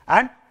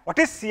 And what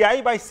is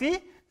Ci by C?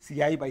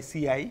 Ci by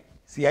C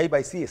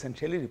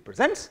essentially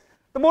represents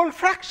the mole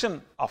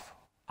fraction of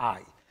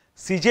I.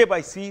 Cj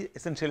by C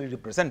essentially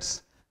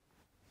represents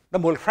the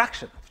mole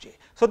fraction of J.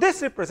 So,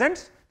 this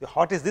represents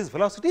what is this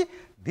velocity?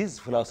 This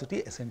velocity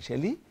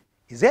essentially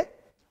is a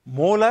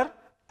molar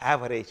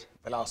average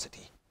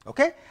velocity.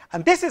 Okay?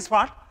 And this is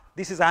what,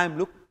 this is I am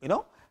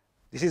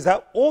this is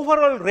the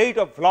overall rate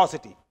of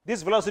velocity.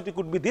 This velocity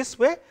could be this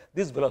way,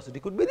 this velocity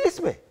could be this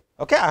way.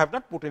 Okay? I have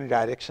not put any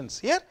directions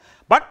here,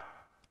 but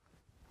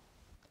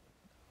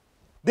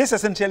this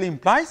essentially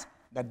implies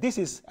that this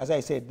is, as I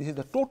said, this is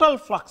the total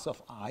flux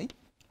of I,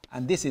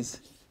 and this is,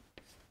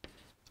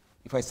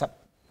 if I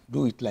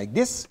do it like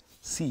this,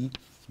 C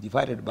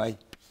divided by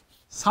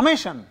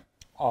summation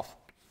of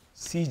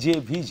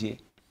Cj Vj,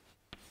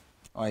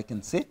 or I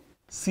can say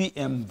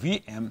Cm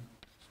Vm,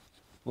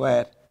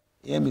 where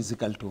m is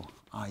equal to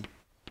I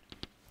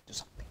to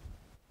something.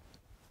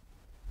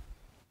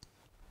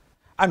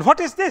 And what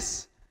is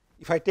this?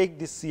 If I take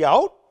this C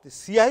out, the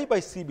Ci by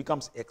C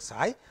becomes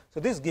Xi. So,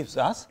 this gives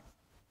us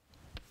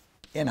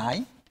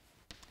Ni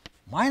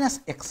minus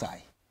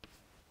Xi.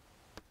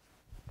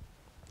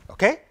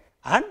 Okay?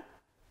 And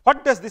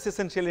what does this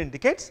essentially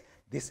indicate?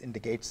 This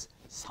indicates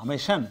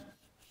summation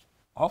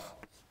of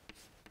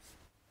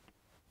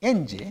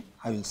Nj,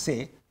 I will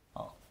say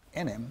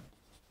Nm,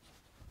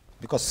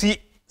 because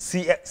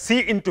C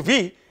into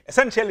V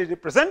essentially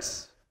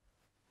represents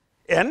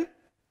N,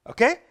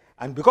 okay?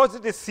 And because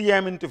it is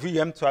Cm into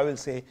Vm, so I will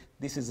say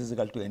this is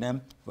equal to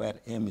Nm, where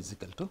m is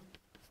equal to.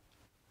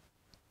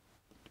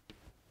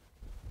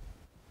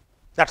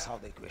 That is how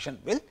the equation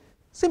will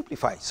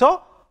simplify.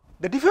 So,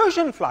 the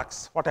diffusion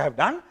flux, what I have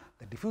done,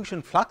 the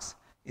diffusion flux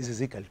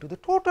is equal to the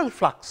total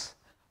flux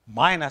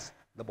minus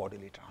the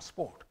bodily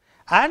transport.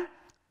 And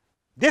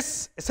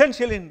this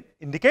essentially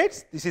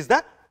indicates this is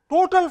the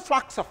total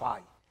flux of I,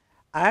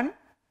 and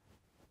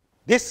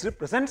this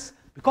represents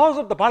because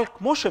of the bulk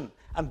motion,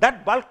 and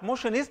that bulk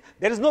motion is,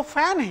 there is no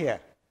fan here.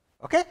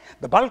 Okay?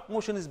 The bulk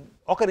motion is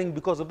occurring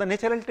because of the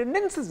natural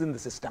tendencies in the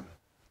system.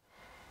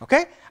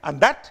 Okay?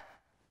 And that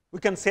we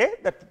can say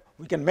that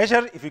we can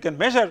measure, if you can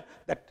measure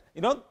that,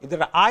 if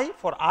there are I,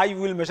 for I we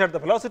will measure the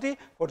velocity,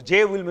 for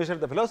J we will measure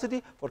the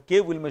velocity, for K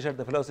we will measure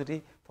the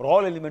velocity, for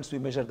all elements we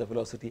measure the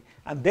velocity,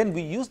 and then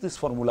we use this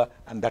formula,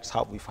 and that is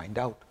how we find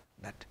out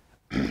that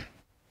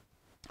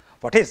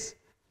what is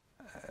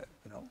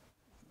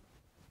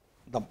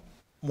the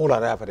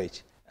molar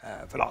average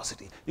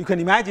velocity. You can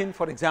imagine,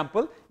 for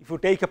example, if you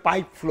take a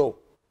pipe flow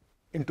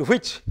into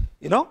which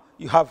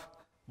you have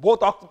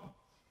both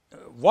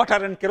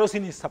water and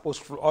kerosene is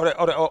supposed to,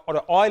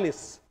 or oil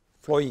is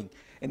flowing.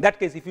 In that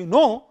case, if you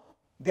know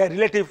their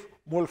relative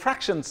mole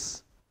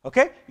fractions,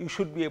 okay, you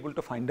should be able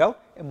to find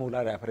out a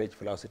molar average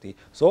velocity.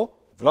 So,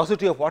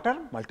 velocity of water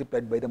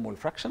multiplied by the mole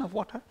fraction of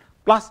water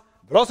plus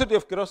velocity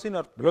of kerosene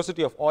or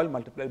velocity of oil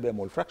multiplied by a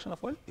mole fraction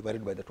of oil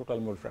divided by the total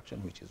mole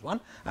fraction, which is 1,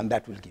 and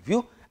that will give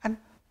you an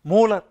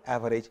molar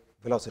average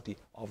velocity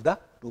of the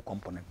two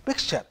component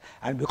mixture.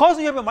 And because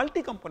you have a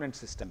multi-component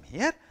system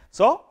here,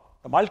 so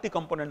the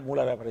multi-component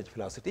molar average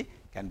velocity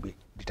can be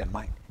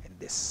determined in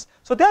this.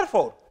 So,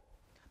 therefore,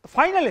 the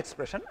final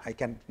expression I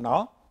can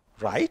now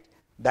write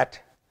that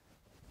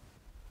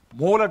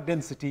molar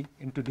density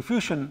into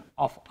diffusion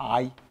of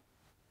I,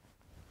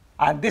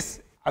 and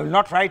this I will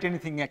not write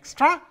anything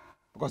extra,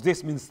 because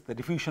this means the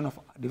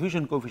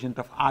diffusion coefficient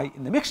of I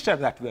in the mixture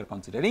that we are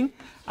considering,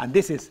 and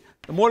this is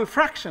the mole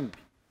fraction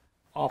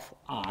of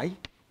I,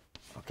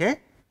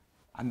 okay,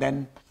 and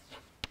then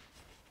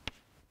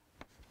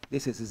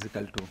this is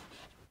equal to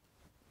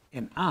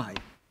Ni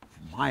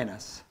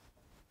minus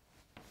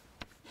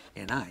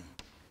Ni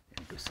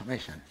into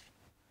summation,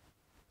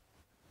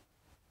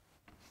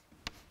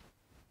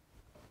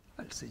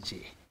 I will say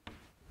J.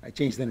 I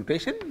change the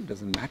notation, it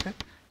does not matter.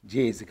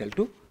 J is equal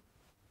to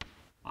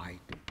I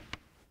to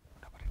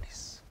whatever it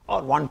is,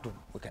 or 1 to,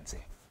 we can say.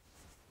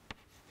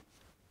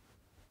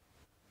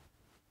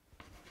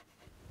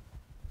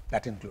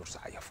 That includes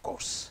I, of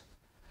course.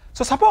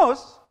 So,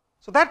 suppose,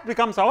 so that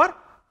becomes our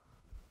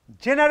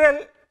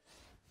general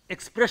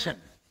expression,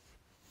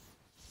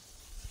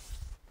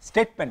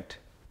 statement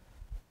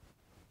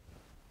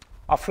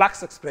of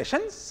flux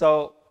expressions.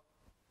 So,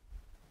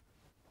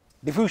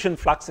 diffusion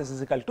flux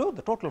is equal to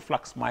the total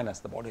flux minus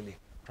the bodily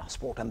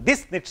transport, and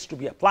this needs to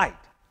be applied.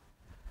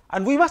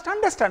 And we must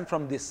understand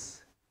from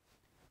this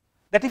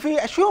that if we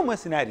assume a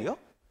scenario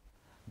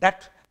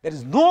that there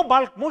is no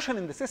bulk motion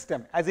in the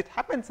system, as it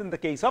happens in the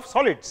case of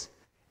solids,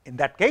 in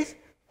that case,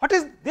 what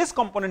is this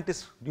component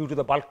is due to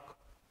the bulk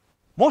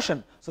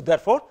motion. So,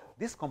 therefore,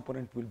 this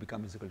component will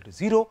become is equal to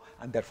 0,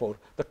 and therefore,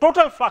 the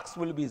total flux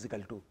will be is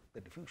equal to the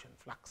diffusion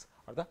flux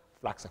or the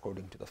flux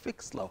according to the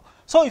Fick's law.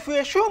 So, if we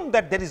assume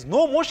that there is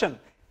no motion,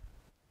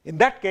 in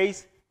that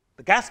case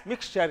the gas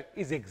mixture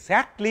is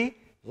exactly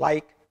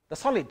like the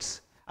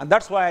solids, and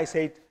that is why I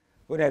said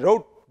when I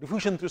wrote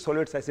diffusion through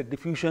solids, I said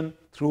diffusion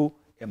through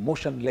a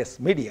motionless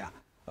medium,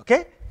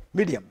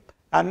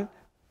 and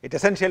it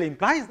essentially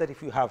implies that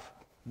if you have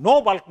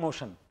no bulk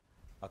motion,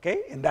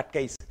 in that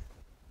case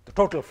the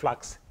total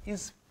flux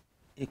is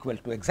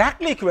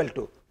exactly equal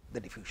to the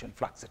diffusion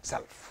flux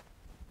itself.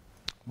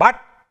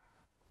 But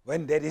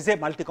when there is a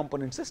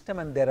multi-component system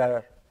and there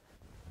are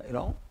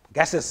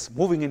gases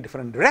moving in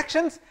different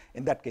directions,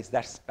 in that case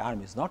that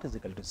term is not is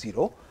equal to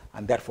 0,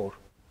 and therefore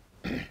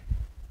we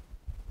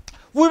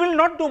will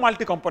not do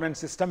multi-component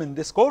system in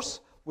this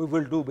course. We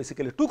will do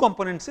basically two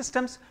component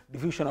systems,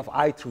 diffusion of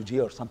I through J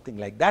or something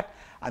like that,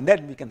 and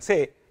then we can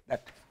say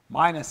that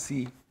minus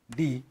C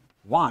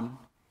d1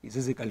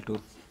 is equal to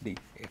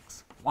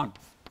dx1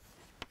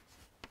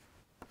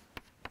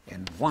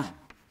 n1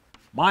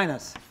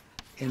 minus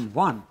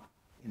n1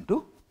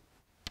 into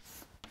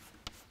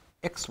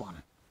x1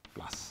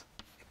 plus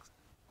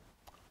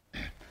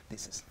x.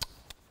 This is,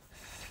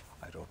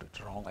 I wrote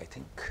it wrong, I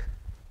think,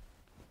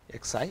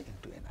 xi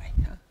into ni.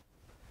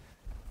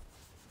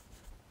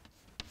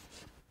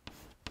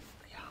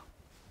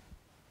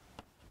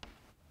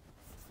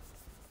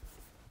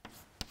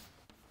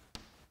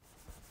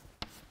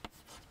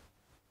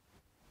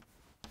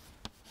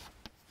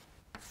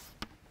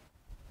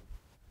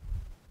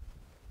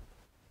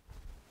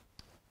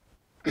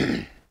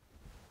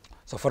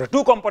 So, for a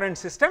two component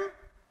system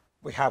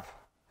we have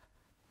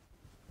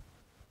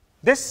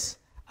this,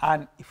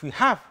 and if we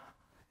have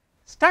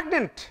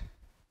stagnant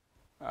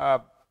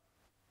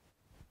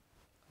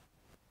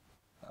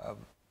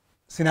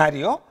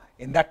scenario,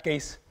 in that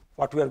case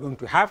what we are going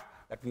to have,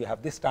 that we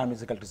have this term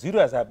is equal to 0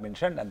 as I have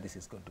mentioned, and this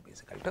is going to be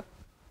is equal to.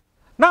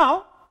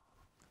 Now,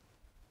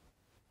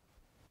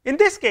 in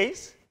this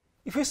case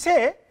if you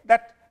say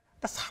that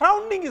the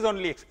surrounding is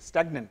only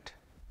stagnant,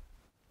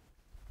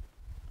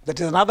 that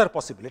is another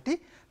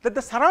possibility, that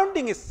the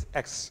surrounding is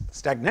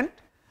stagnant.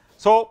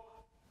 So,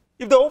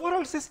 if the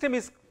overall system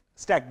is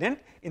stagnant,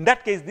 in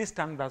that case this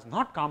term does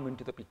not come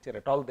into the picture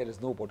at all, there is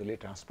no bodily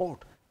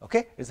transport.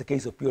 It is a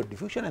case of pure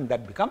diffusion, and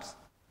that becomes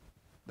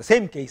the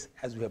same case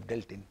as we have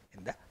dealt in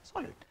the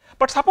solid.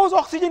 But suppose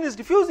oxygen is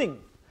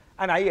diffusing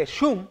and I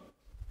assume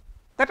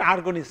that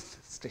argon is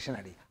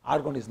stationary,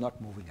 argon is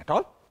not moving at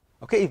all.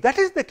 If that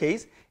is the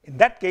case, in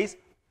that case,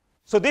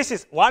 so this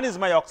is 1 is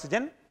my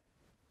oxygen,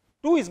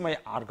 2 is my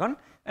argon,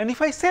 and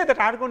if I say that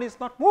argon is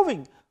not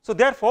moving, so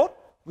therefore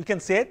we can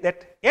say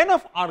that n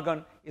of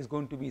argon is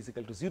going to be is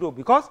equal to 0,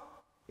 because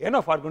n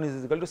of argon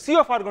is equal to C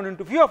of argon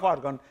into V of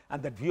argon,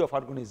 and that V of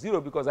argon is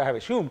 0 because I have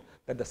assumed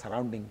that the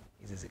surrounding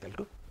is equal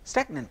to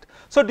stagnant.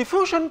 So,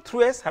 diffusion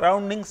through a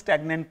surrounding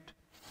stagnant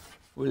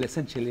will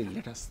essentially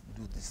let us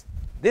do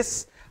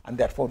this, and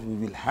therefore we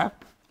will have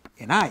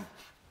Ni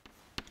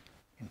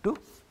into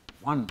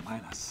 1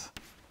 minus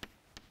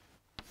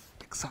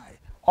xi,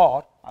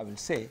 or I will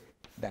say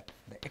that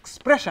the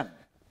expression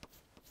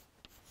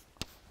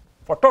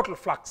for total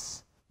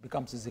flux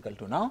becomes is equal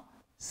to now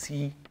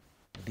C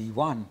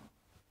d1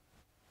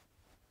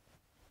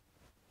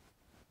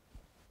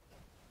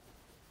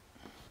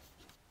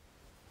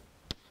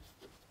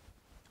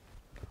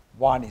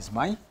 1 is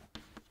my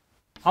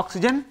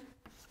oxygen,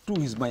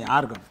 2 is my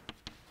argon,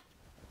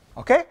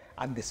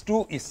 and this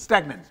 2 is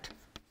stagnant.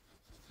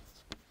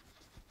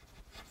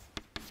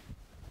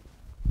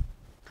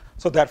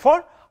 So,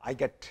 therefore, I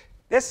get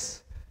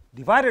this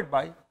divided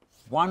by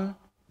 1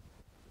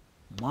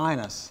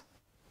 minus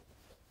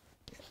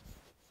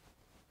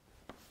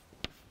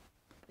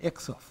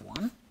x of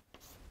 1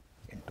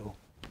 into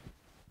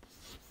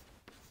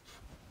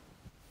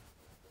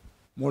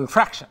mole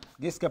fraction.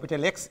 This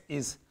capital X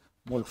is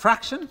mole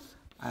fraction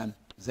and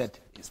Z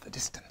is the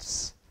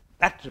distance.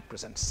 That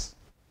represents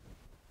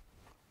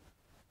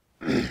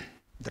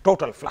the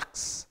total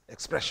flux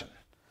expression.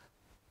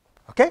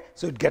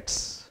 So, it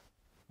gets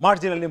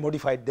marginally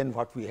modified than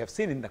what we have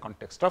seen in the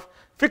context of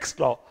Fick's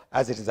law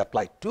as it is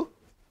applied to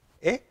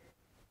a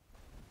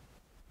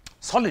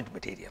solid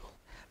material.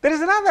 There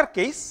is another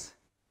case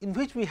in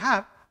which we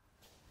have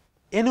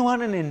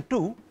N1 and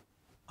N2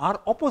 are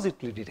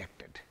oppositely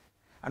directed,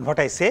 and what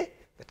I say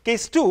that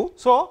case 2.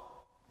 So,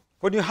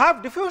 when you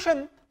have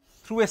diffusion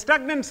through a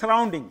stagnant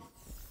surrounding,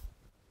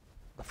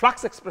 the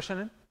flux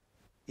expression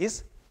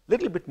is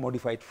little bit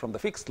modified from the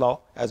Fick's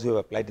law as we have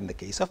applied in the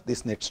case of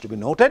this, needs to be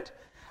noted.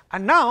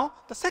 And now,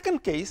 the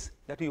second case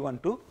that we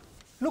want to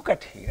look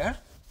at here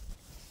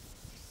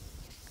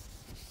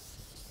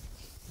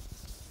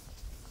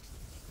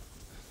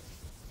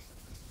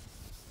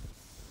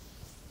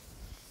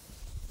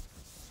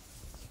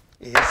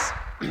is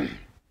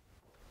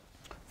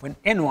when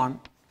N1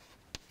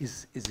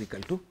 is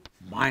equal to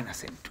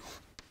minus N2.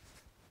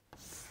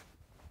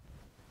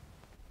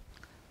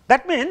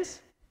 That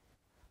means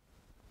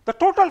the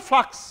total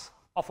flux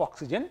of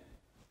oxygen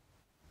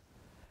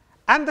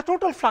and the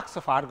total flux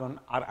of argon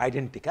are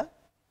identical,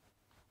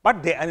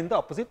 but they are in the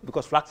opposite,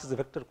 because flux is a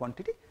vector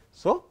quantity.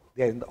 So,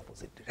 they are in the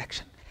opposite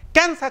direction.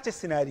 Can such a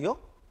scenario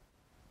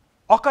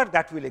occur?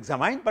 That we will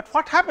examine, but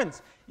what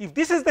happens if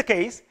this is the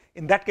case?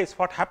 In that case,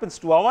 what happens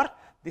to our,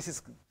 this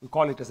is, we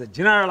call it as a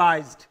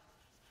generalized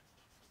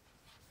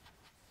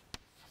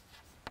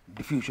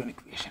diffusion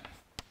equation.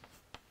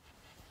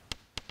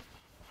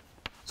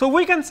 So,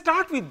 we can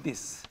start with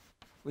this.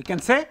 We can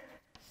say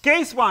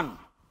case 1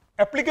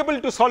 applicable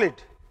to solid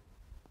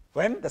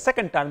when the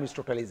second term is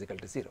totally is equal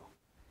to 0.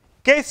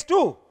 Case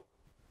 2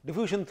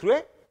 diffusion through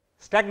a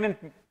stagnant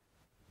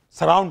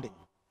surrounding.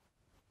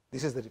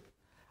 This is the,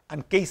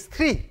 and case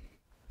 3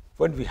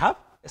 when we have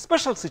a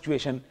special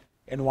situation,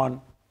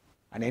 N1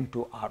 and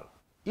N2 are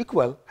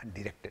equal and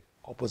directed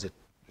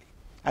oppositely.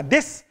 And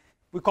this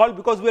we call,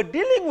 because we are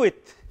dealing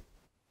with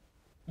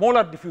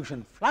molar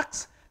diffusion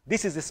flux,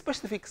 this is a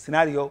specific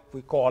scenario,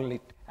 we call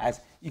it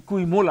as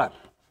equimolar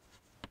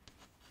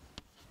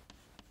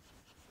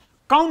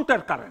counter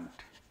current,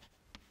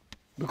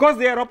 because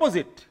they are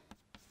opposite.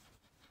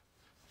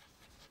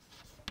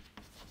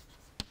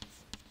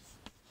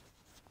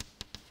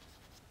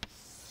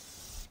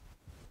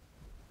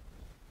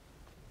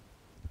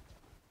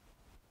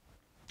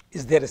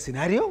 Is there a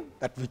scenario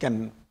that we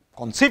can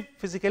conceive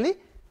physically?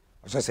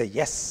 So, I say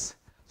yes.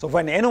 So,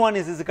 when N1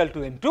 is equal to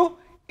N2,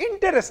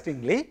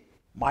 interestingly,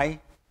 my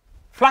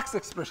flux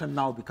expression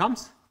now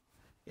becomes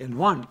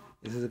N1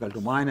 is equal to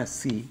minus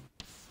C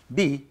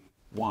B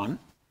 1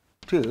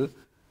 to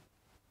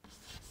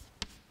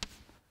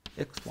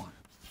x1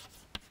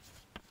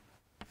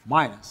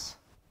 minus,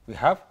 we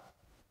have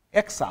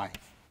xi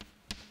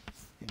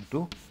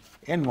into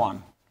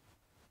N1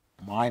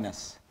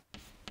 minus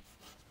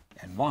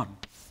N1,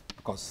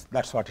 because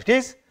that is what it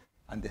is,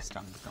 and this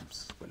term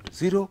becomes equal to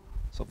 0.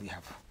 So, we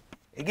have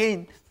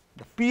again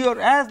the pure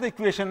as the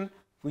equation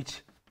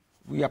which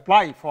we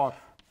apply for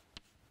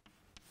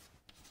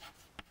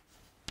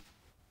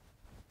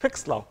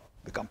Fick's law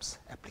becomes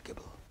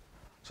applicable.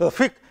 So,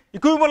 the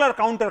equimolar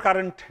counter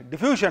current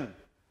diffusion,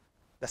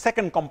 the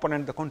second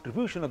component, the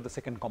contribution of the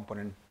second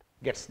component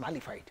gets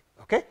nullified.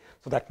 Okay?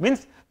 So, that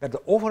means that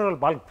the overall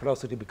bulk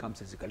velocity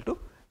becomes is equal to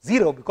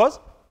 0, because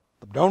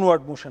the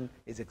downward motion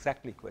is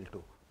exactly equal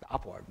to the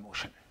upward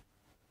motion.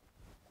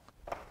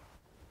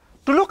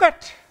 To look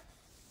at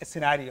a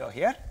scenario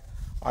here,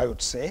 I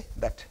would say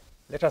that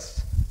let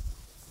us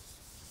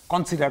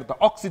consider the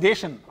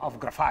oxidation of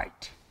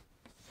graphite,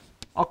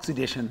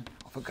 oxidation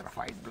of a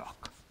graphite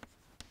block.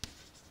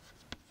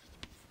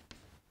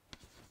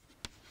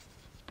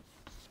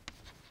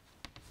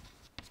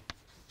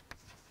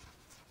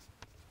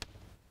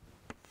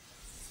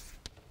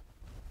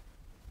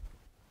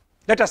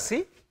 Let us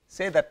see,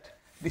 say that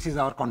this is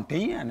our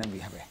container, and then we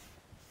have a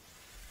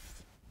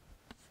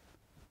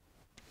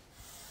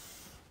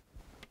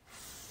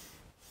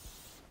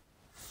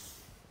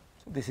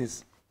this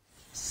is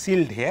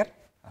sealed here.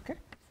 Okay.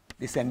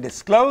 This end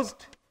is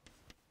closed.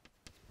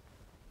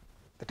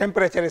 The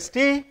temperature is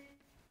T,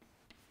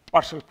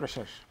 partial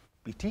pressure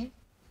Pt,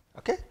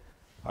 okay,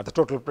 or the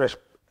total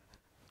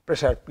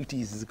pressure Pt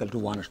is equal to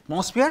 1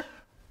 atmosphere,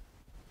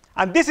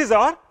 and this is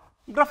our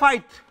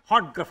graphite,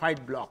 hot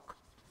graphite block.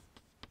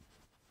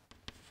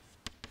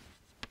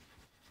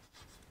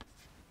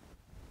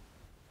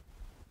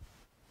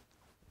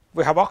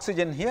 We have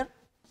oxygen here.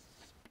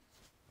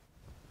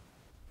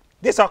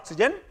 This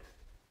oxygen,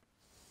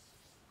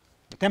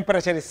 the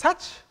temperature is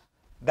such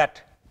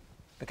that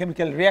the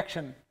chemical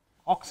reaction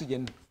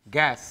oxygen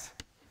gas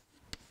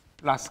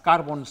plus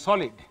carbon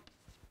solid,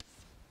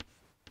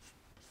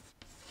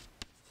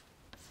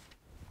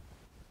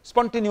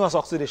 spontaneous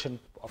oxidation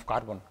of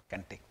carbon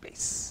can take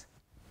place.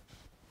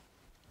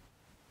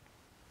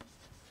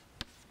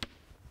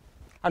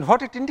 And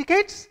what it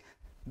indicates,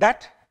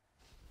 that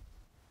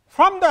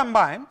from the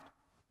ambient,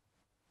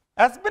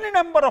 as many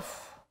number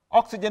of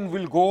oxygen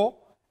will go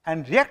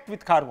and react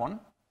with carbon,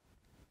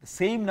 the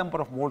same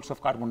number of moles of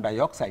carbon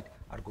dioxide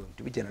are going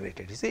to be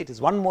generated. You see, it is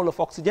 1 mole of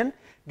oxygen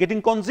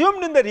getting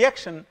consumed in the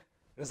reaction,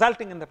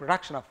 resulting in the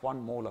production of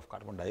 1 mole of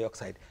carbon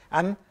dioxide.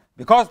 And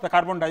because the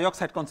carbon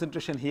dioxide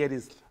concentration here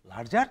is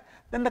larger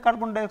than the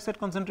carbon dioxide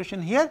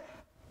concentration here,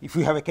 if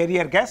you have a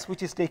carrier gas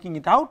which is taking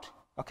it out,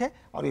 okay,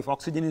 or if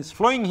oxygen is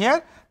flowing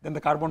here, then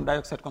the carbon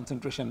dioxide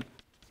concentration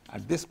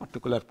at this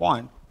particular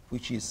point,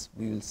 which is,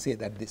 we will say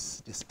that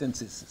this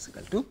distance is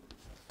equal to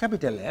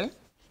capital L,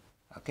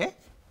 okay,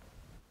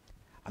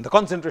 and the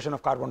concentration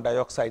of carbon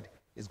dioxide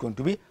is going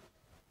to be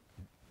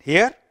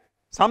here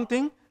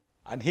something,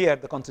 and here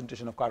the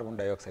concentration of carbon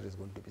dioxide is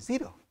going to be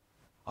 0.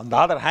 On the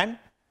other hand,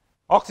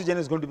 oxygen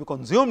is going to be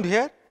consumed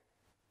here,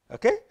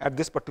 okay. At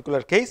this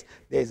particular case,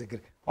 there is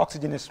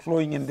oxygen is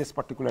flowing in this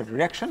particular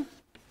direction.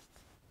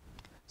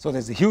 So, there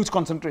is a huge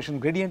concentration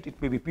gradient,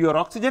 it may be pure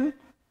oxygen,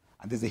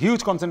 and there is a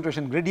huge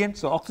concentration gradient.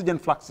 So, oxygen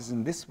flux is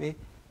in this way,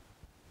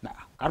 now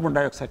carbon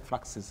dioxide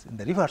flux is in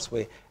the reverse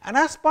way, and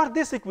as per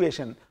this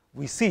equation,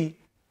 we see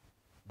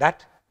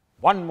that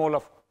 1 mole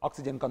of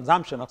oxygen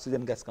consumption,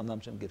 oxygen gas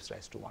consumption gives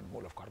rise to 1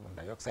 mole of carbon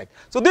dioxide.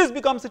 So, this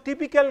becomes a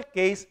typical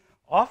case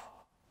of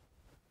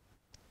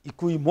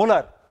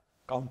equimolar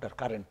counter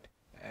current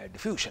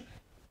diffusion.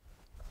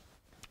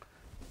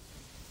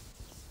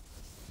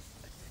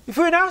 If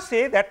we now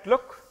say that,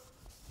 look,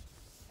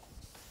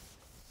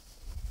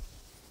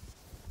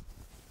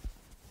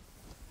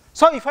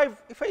 so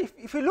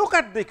if you look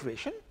at the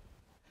equation,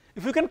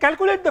 if you can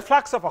calculate the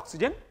flux of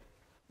oxygen,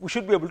 we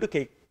should be able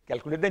to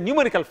calculate the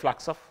numerical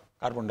flux of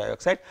carbon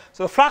dioxide.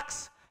 So, the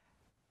flux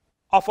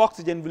of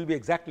oxygen will be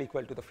exactly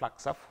equal to the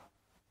flux of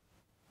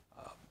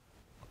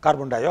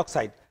carbon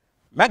dioxide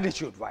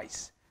magnitude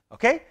wise.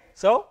 Okay?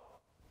 So,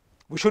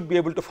 we should be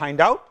able to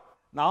find out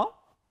now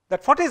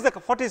that what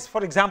is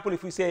for example,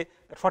 if we say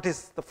that what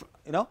is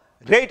the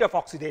rate of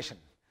oxidation.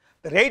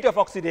 The rate of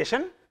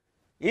oxidation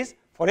is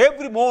for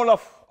every mole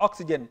of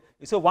oxygen,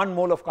 you say 1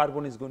 mole of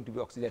carbon is going to be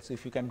oxidized. So,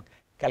 if you can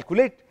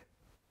calculate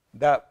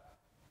the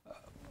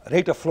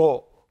rate of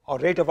flow or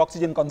rate of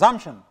oxygen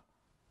consumption,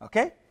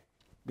 okay,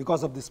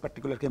 because of this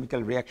particular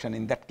chemical reaction,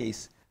 in that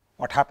case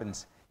what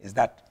happens is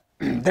that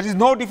there is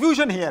no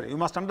diffusion here, you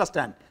must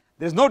understand.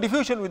 There is no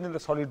diffusion within the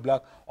solid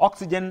block.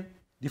 Oxygen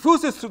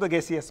diffuses through the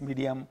gaseous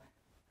medium,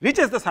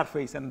 reaches the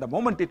surface, and the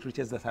moment it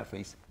reaches the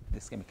surface,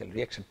 this chemical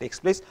reaction takes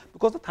place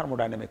because the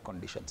thermodynamic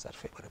conditions are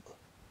favorable.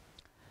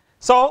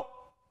 So,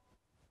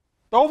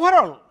 the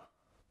overall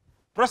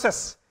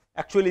process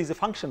actually is a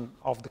function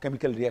of the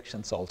chemical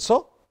reactions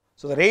also.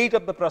 So, the rate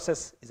of the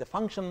process is a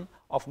function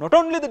of not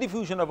only the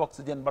diffusion of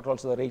oxygen, but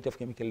also the rate of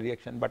chemical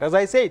reaction. But as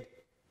I said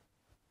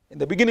in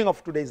the beginning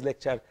of today's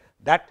lecture,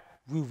 that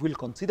we will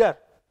consider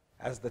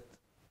as the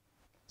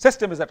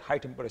system is at high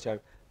temperature,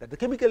 that the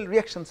chemical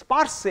reactions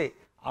per se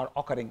are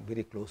occurring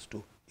very close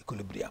to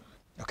equilibrium,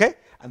 okay?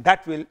 And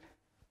that will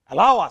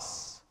allow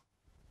us,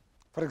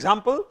 for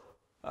example,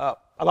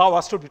 allow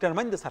us to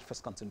determine the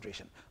surface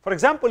concentration. For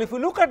example, if we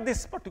look at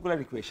this particular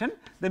equation,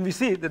 then we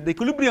see that the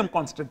equilibrium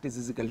constant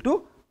is equal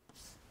to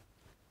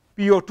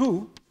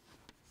PO2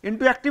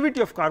 into activity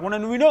of carbon,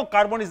 and we know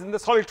carbon is in the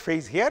solid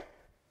phase here,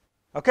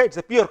 okay? It is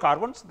a pure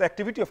carbon, so the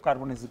activity of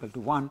carbon is equal to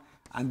 1,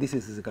 and this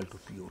is equal to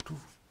PO2.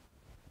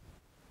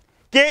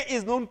 K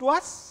is known to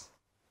us.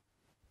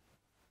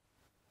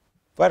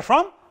 Where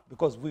from?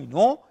 Because we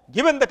know,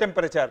 given the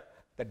temperature,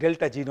 the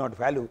delta G naught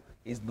value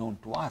is known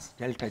to us,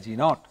 delta G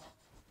naught.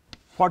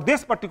 For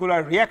this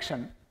particular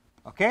reaction,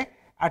 okay,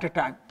 at a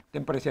time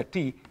temperature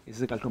T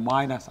is equal to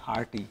minus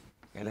RT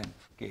ln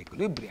K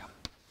equilibrium.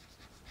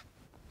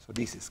 So,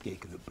 this is K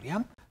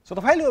equilibrium. So,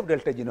 the value of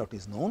delta G naught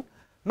is known.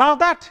 Now,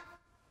 that,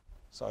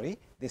 sorry,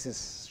 this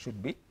is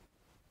should be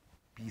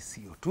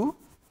PCO2.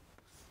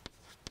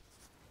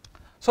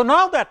 So,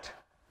 now that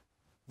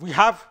we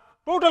have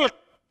total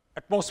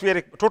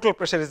atmospheric total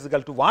pressure is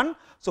equal to 1.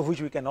 So, which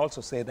we can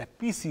also say that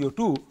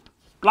PCO2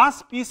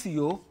 plus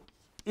PCO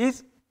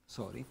is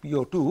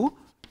PO2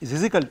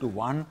 is equal to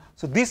 1.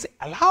 So, this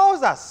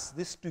allows us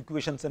these two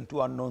equations and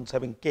two unknowns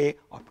having K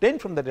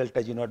obtained from the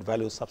delta G naught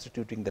value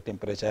substituting the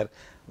temperature.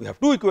 We have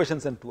two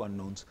equations and two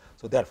unknowns.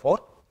 So,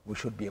 therefore, we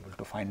should be able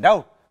to find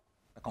out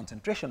the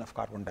concentration of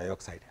carbon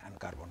dioxide and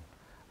carbon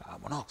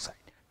monoxide.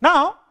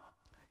 Now,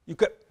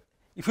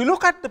 if you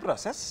look at the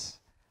process,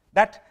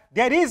 that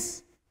there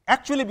is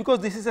actually, because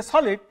this is a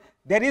solid,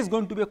 there is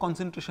going to be a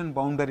concentration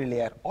boundary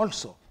layer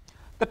also.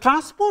 The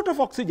transport of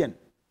oxygen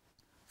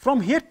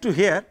from here to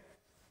here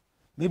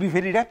may be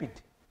very rapid,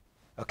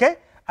 okay?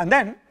 And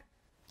then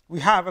we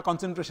have a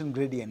concentration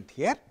gradient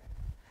here,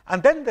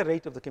 and then the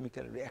rate of the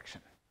chemical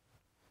reaction,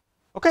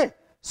 okay?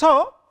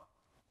 So,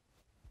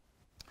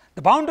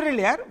 the boundary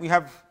layer, we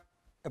have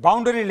a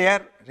boundary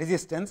layer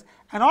resistance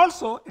and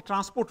also a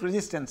transport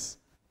resistance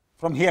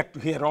from here to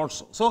here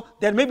also. So,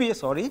 there may be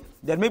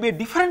a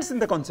difference in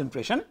the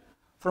concentration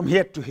from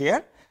here to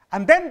here,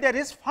 and then there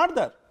is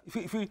further,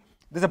 if there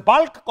is a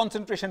bulk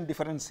concentration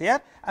difference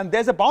here, and there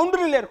is a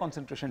boundary layer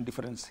concentration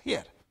difference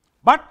here,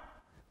 but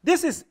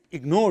this is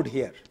ignored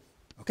here,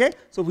 okay?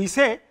 So, we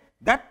say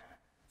that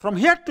from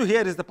here to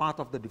here is the path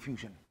of the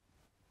diffusion,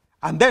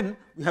 and then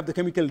we have the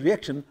chemical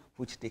reaction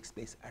which takes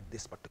place at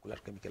this particular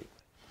chemical.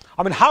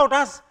 I mean, how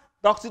does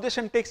the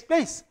oxidation takes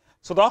place?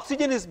 So, the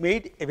oxygen is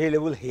made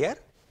available here.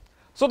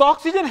 So, the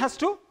oxygen has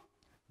to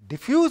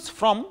diffuse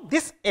from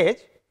this edge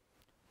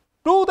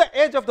to the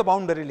edge of the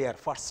boundary layer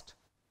first.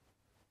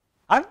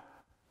 And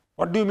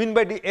what do you mean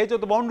by the edge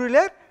of the boundary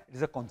layer? It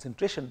is a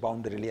concentration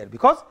boundary layer,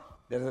 because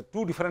there are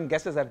two different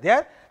gases are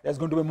there. There is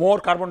going to be more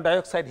carbon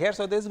dioxide here.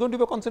 So, there is going to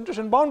be a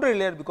concentration boundary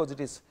layer because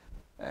it is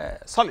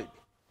solid,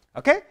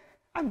 okay?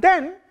 And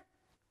then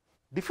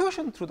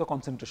diffusion through the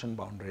concentration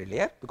boundary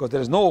layer, because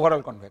there is no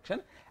overall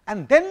convection,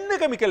 and then the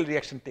chemical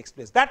reaction takes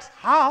place. That is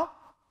how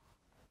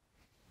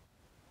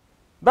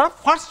the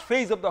first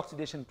phase of the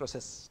oxidation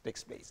process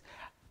takes place.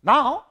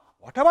 Now,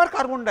 whatever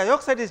carbon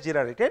dioxide is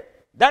generated,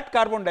 that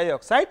carbon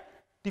dioxide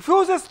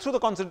diffuses through the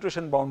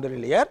concentration boundary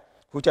layer,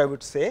 which I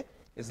would say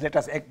is, let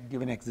us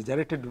give an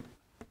exaggerated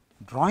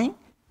drawing.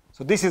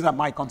 So, this is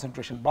my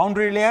concentration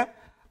boundary layer,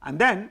 and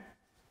then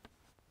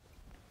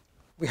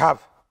we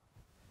have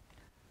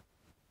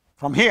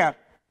from here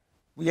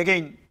we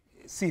again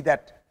see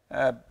that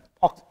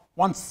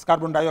once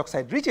carbon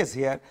dioxide reaches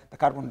here, the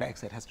carbon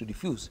dioxide has to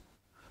diffuse.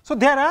 So,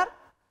 there are,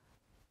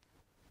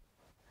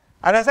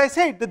 and as I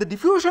said, that the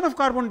diffusion of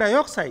carbon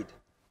dioxide,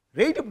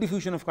 rate of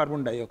diffusion of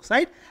carbon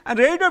dioxide and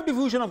rate of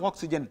diffusion of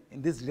oxygen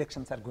in these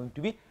reactions are going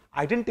to be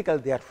identical.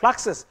 They are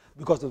fluxes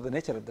because of the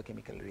nature of the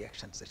chemical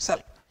reactions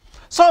itself.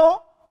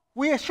 So,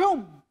 we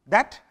assume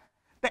that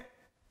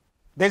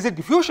there is a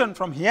diffusion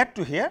from here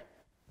to here,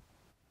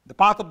 the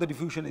path of the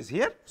diffusion is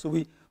here. So,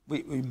 we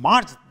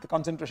merge the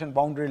concentration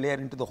boundary layer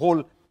into the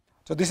whole.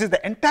 So, this is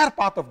the entire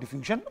path of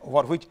diffusion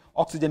over which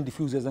oxygen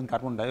diffuses and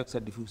carbon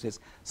dioxide diffuses.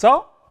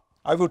 So,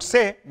 I would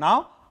say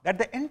now that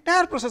the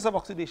entire process of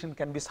oxidation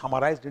can be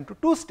summarized into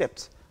two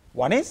steps.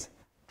 One is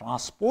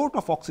transport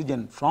of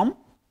oxygen from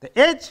the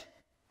edge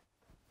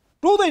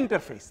to the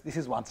interface. This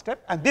is one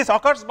step, and this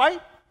occurs by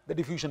the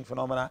diffusion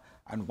phenomena,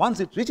 and once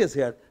it reaches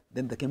here,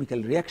 then the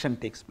chemical reaction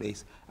takes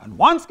place, and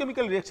once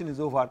chemical reaction is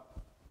over,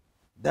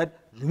 that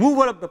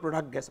removal of the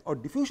product gas or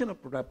diffusion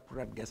of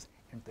product gas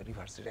into the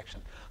reverse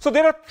direction. So,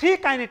 there are three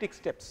kinetic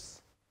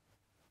steps,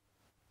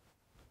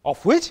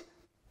 of which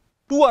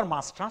two are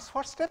mass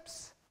transfer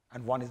steps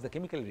and one is the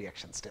chemical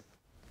reaction step.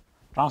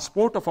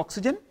 Transport of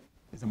oxygen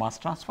is a mass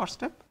transfer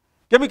step,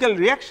 chemical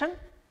reaction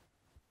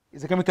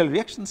is a chemical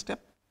reaction step,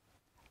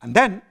 and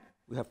then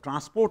we have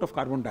transport of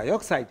carbon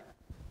dioxide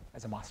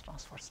as a mass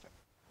transfer step.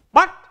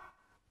 But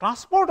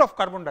transport of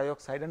carbon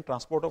dioxide and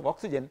transport of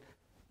oxygen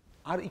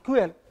are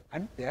equal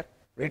and their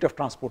rate of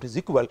transport is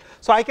equal.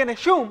 So, I can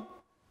assume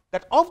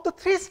that of the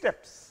three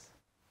steps,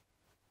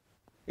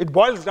 it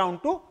boils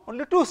down to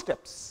only two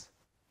steps.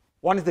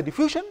 One is the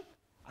diffusion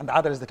and the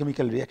other is the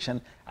chemical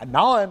reaction, and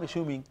now I am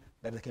assuming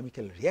that the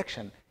chemical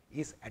reaction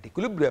is at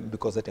equilibrium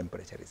because the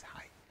temperature is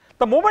high.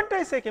 The moment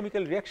I say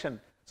chemical reaction,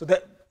 so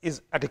that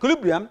is at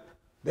equilibrium,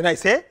 then I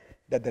say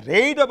that the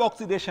rate of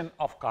oxidation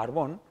of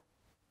carbon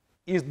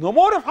is no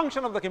more a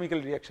function of the chemical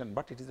reaction,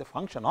 but it is a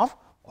function of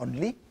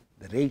only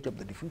the rate of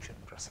the diffusion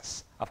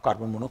process of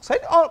carbon monoxide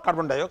or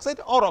carbon dioxide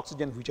or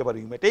oxygen, whichever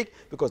you may take,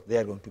 because they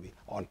are going to be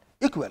all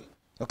equal.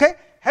 Okay?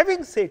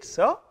 Having said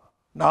so,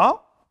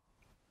 now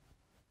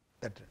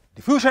that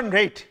diffusion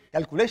rate,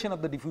 calculation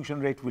of the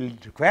diffusion rate will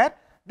require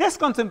this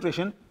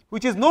concentration,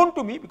 which is known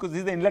to me because this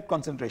is the inlet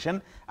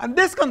concentration, and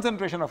this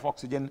concentration of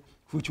oxygen,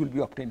 which will be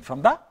obtained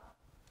from the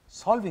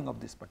solving of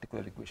this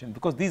particular equation,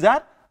 because these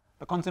are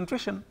the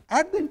concentration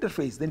at the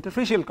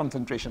interfacial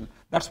concentration,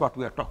 that is what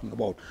we are talking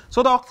about.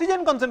 So, the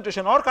oxygen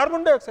concentration or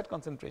carbon dioxide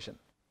concentration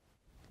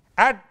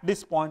at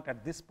this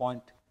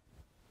point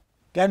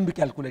can be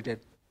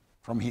calculated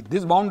from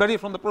this boundary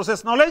from the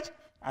process knowledge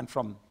and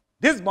from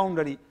this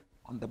boundary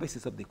on the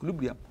basis of the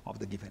equilibrium of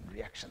the given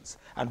reactions.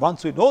 And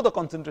once we know the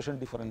concentration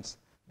difference,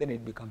 then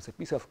it becomes a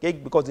piece of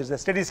cake, because it is a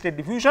steady state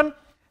diffusion,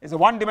 it is a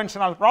one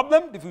dimensional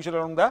problem, diffusion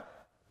along the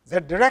z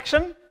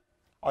direction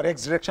or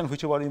x direction,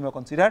 whichever you may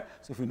consider.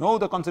 So, if you know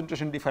the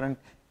concentration difference,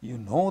 you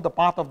know the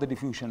path of the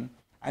diffusion,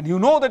 and you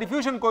know the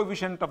diffusion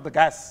coefficient of the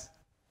gas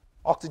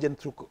oxygen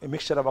through a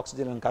mixture of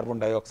oxygen and carbon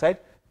dioxide,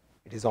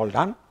 it is all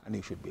done and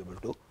you should be able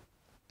to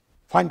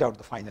find out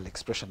the final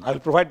expression. I will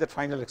provide that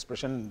final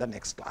expression in the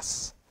next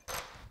class.